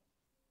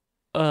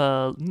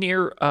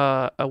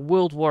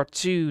World War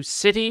II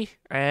city,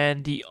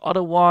 and the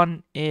other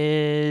one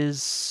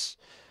is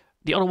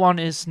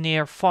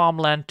near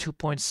Farmland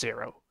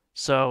 2.0.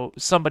 So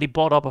somebody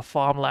bought up a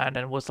farmland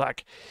and was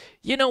like,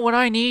 you know what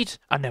I need?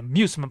 An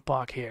amusement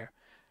park here.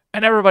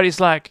 And everybody's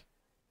like,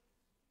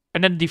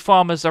 and then the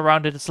farmers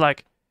around it is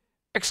like,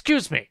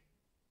 excuse me,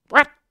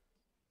 what?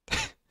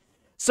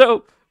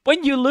 So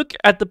when you look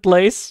at the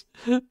place,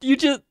 you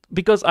just,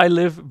 because I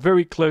live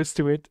very close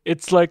to it,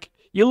 it's like,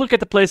 you look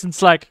at the place and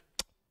it's like,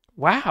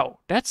 wow,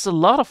 that's a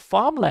lot of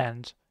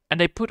farmland.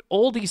 And they put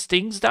all these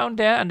things down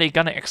there and they're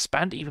gonna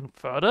expand even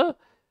further?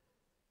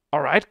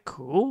 Alright,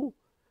 cool.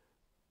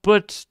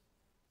 But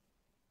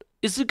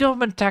is the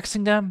government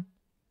taxing them?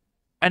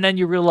 And then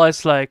you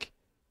realize, like,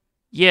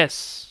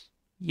 yes,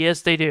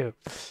 they do.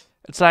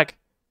 It's like,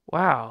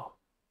 wow,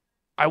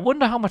 I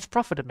wonder how much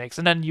profit it makes.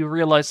 And then you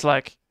realize,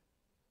 like,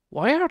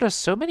 why are there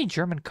so many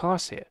German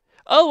cars here?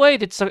 Oh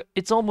wait,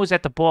 it's almost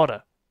at the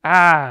border.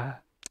 Ah,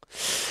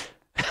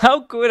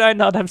 how could I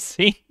not have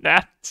seen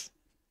that?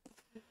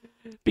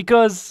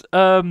 Because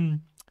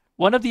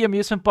one of the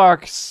amusement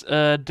parks,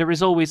 there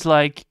is always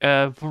like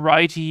a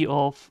variety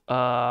of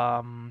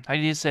how do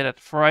you say that?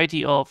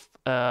 Variety of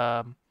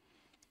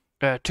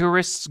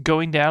tourists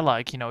going there,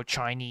 like, you know,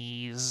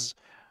 Chinese,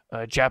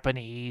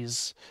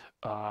 Japanese,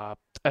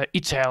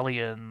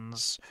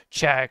 Italians,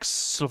 Czechs,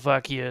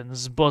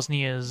 Slovakians,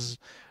 Bosnians,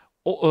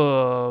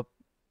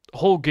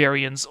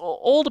 Bulgarians,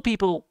 all the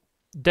people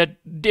that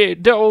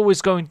they're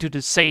always going to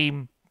the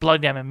same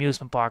Bloody Dam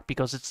amusement park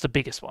because it's the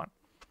biggest one.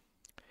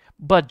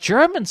 But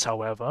Germans,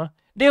 however,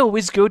 they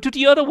always go to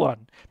the other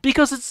one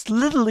because it's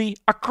literally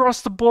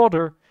across the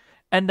border,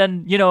 and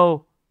then, you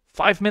know,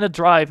 5-minute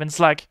drive, and it's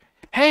like,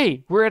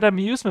 hey, we're at an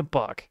amusement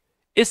park.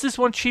 Is this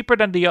one cheaper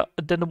than the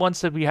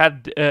ones that we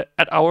had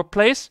at our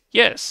place?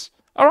 Yes.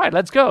 All right,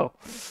 let's go.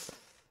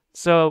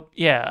 So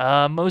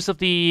yeah, most of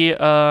the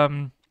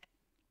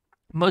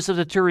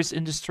tourist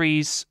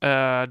industries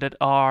that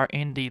are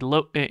in the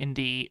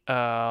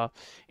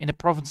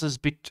provinces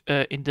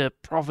in the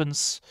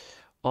province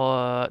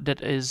that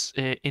is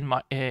in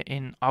my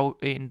in our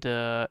in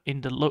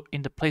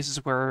the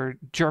places where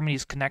Germany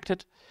is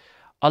connected,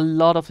 a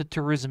lot of the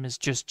tourism is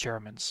just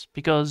Germans,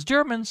 because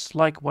Germans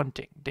like one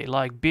thing. They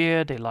like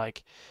beer, they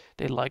like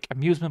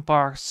amusement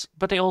parks,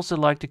 but they also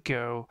like to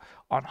go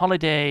on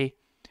holiday,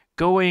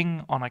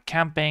 going on a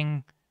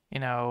camping,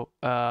 how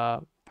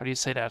do you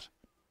say that?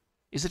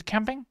 Is it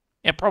camping?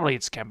 Yeah, probably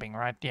it's camping,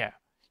 right? Yeah.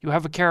 You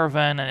have a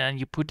caravan and then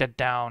you put that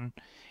down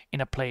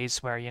in a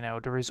place where,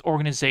 there is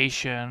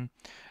organization,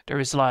 there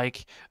is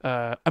like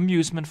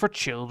amusement for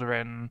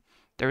children,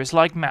 there is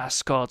like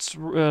mascots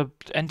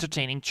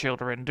entertaining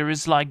children, there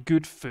is like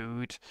good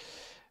food.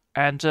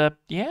 And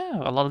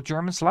yeah, a lot of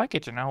Germans like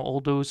it, all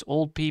those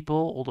old people,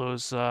 all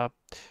those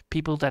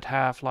people that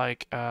have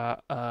like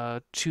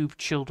two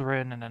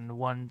children and then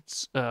one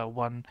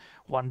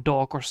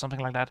dog or something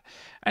like that,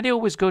 and they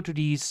always go to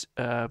these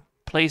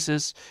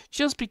places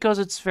just because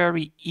it's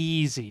very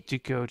easy to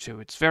go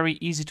to. It's very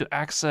easy to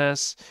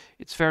access.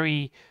 It's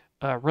very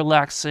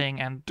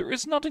relaxing, and there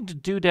is nothing to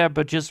do there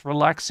but just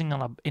relaxing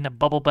in a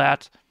bubble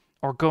bath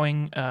or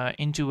going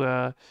into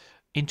a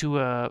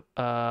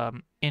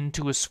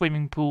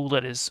swimming pool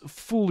that is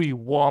fully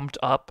warmed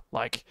up,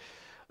 like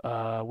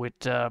with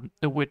how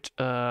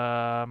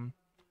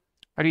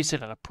do you say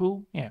that? A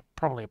pool? Yeah,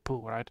 probably a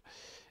pool, right?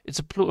 It's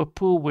a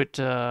pool with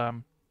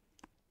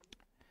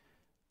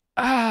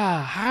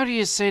how do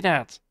you say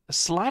that? A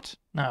slat?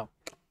 No.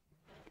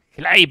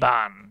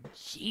 Glijbaan.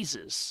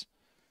 Jesus.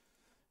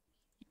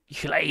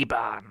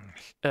 Glijbaan.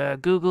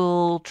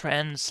 Google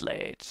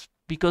Translate.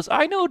 Because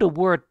I know the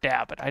word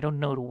there, but I don't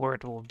know the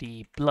word of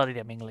the bloody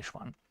damn English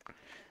one.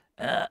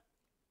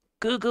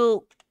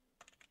 Google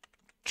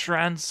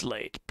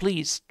Translate.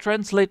 Please,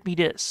 translate me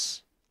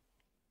this.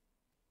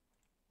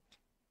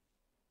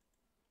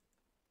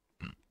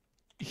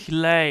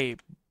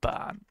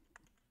 Glijbaan.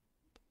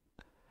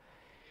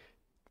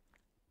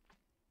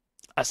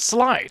 A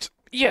slide.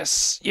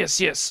 Yes,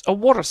 yes, yes. A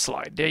water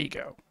slide. There you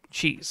go.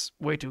 Jeez,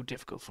 way too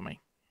difficult for me.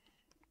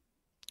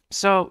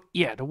 So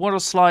yeah, the water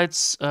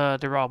slides.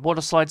 There are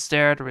water slides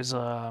there. There is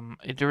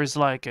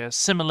like a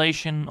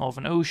simulation of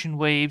an ocean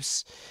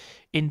waves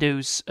in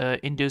those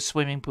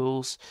swimming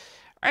pools,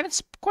 and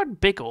it's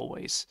quite big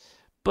always.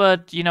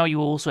 But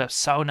you also have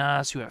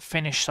saunas. You have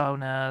Finnish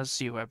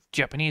saunas. You have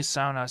Japanese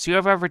saunas. You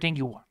have everything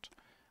you want.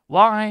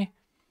 Why?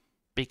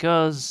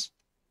 Because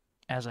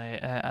as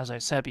I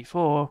said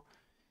before,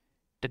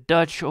 the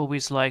Dutch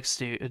always likes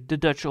to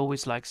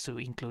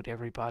include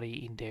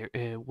everybody in their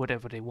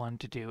whatever they want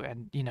to do,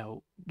 and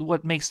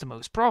what makes the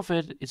most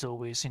profit is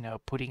always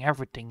putting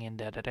everything in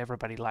there that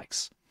everybody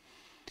likes.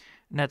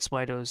 And that's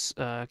why those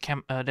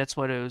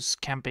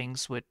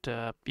campings with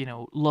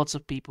lots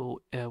of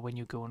people, when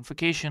you go on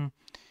vacation,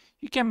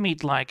 you can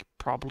meet like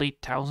probably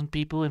 1,000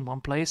 people in one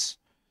place.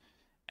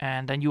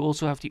 And then you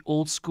also have the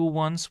old school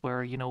ones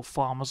where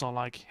farmers are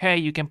like, hey,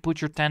 you can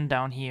put your tent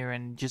down here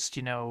and just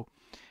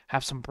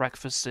have some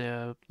breakfast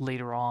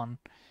later on,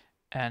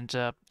 and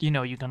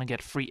you're gonna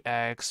get free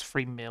eggs,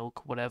 free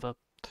milk, whatever.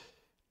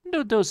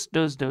 Those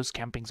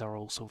campings are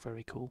also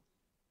very cool.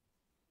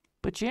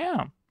 But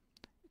yeah,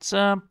 it's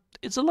a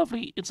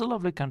lovely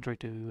country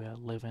to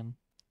live in.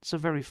 It's a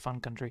very fun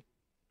country.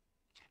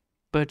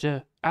 But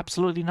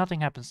absolutely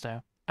nothing happens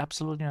there.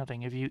 Absolutely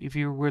nothing. If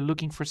you were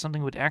looking for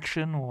something with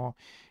action, or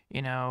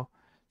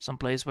some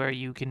place where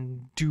you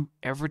can do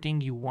everything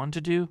you want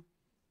to do,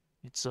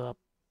 it's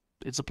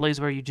a place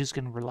where you just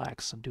can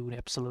relax and do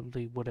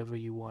absolutely whatever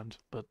you want,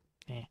 but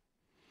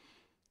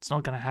it's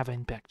not gonna have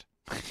impact.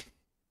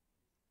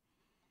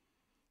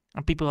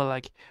 And people are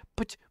like,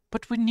 but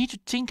we need to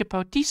think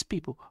about these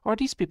people or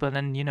these people, and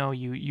then you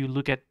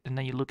look at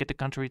the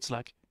country. It's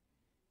like,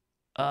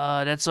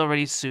 that's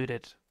already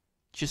suited.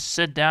 Just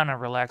sit down and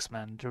relax,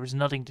 man. There is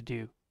nothing to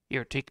do.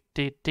 Here, take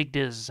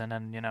this, and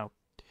then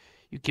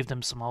you give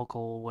them some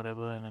alcohol, or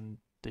whatever, and then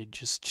they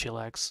just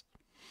chillax.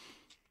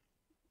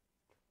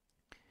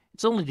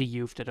 It's only the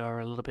youth that are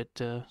a little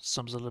bit,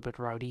 some's a little bit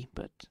rowdy,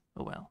 but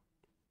oh well,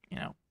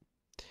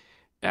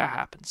 that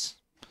happens.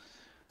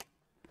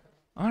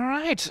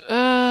 Alright,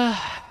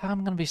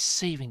 I'm gonna be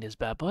saving this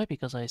bad boy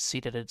because I see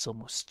that it's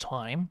almost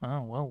time.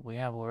 Oh, well, we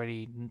have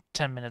already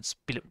 10 minutes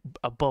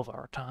above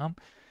our time,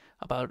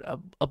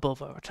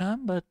 above our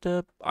time, but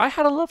I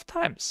had a lot of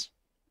times.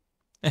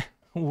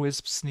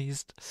 Wisp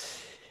sneezed.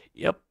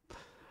 Yep.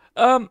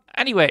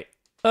 Anyway,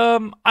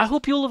 I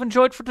hope you all have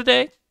enjoyed for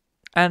today.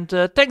 And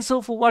thanks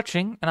all for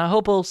watching, and I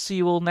hope I'll see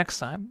you all next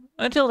time.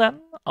 Until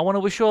then, I want to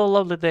wish you all a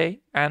lovely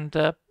day, and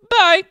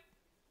bye!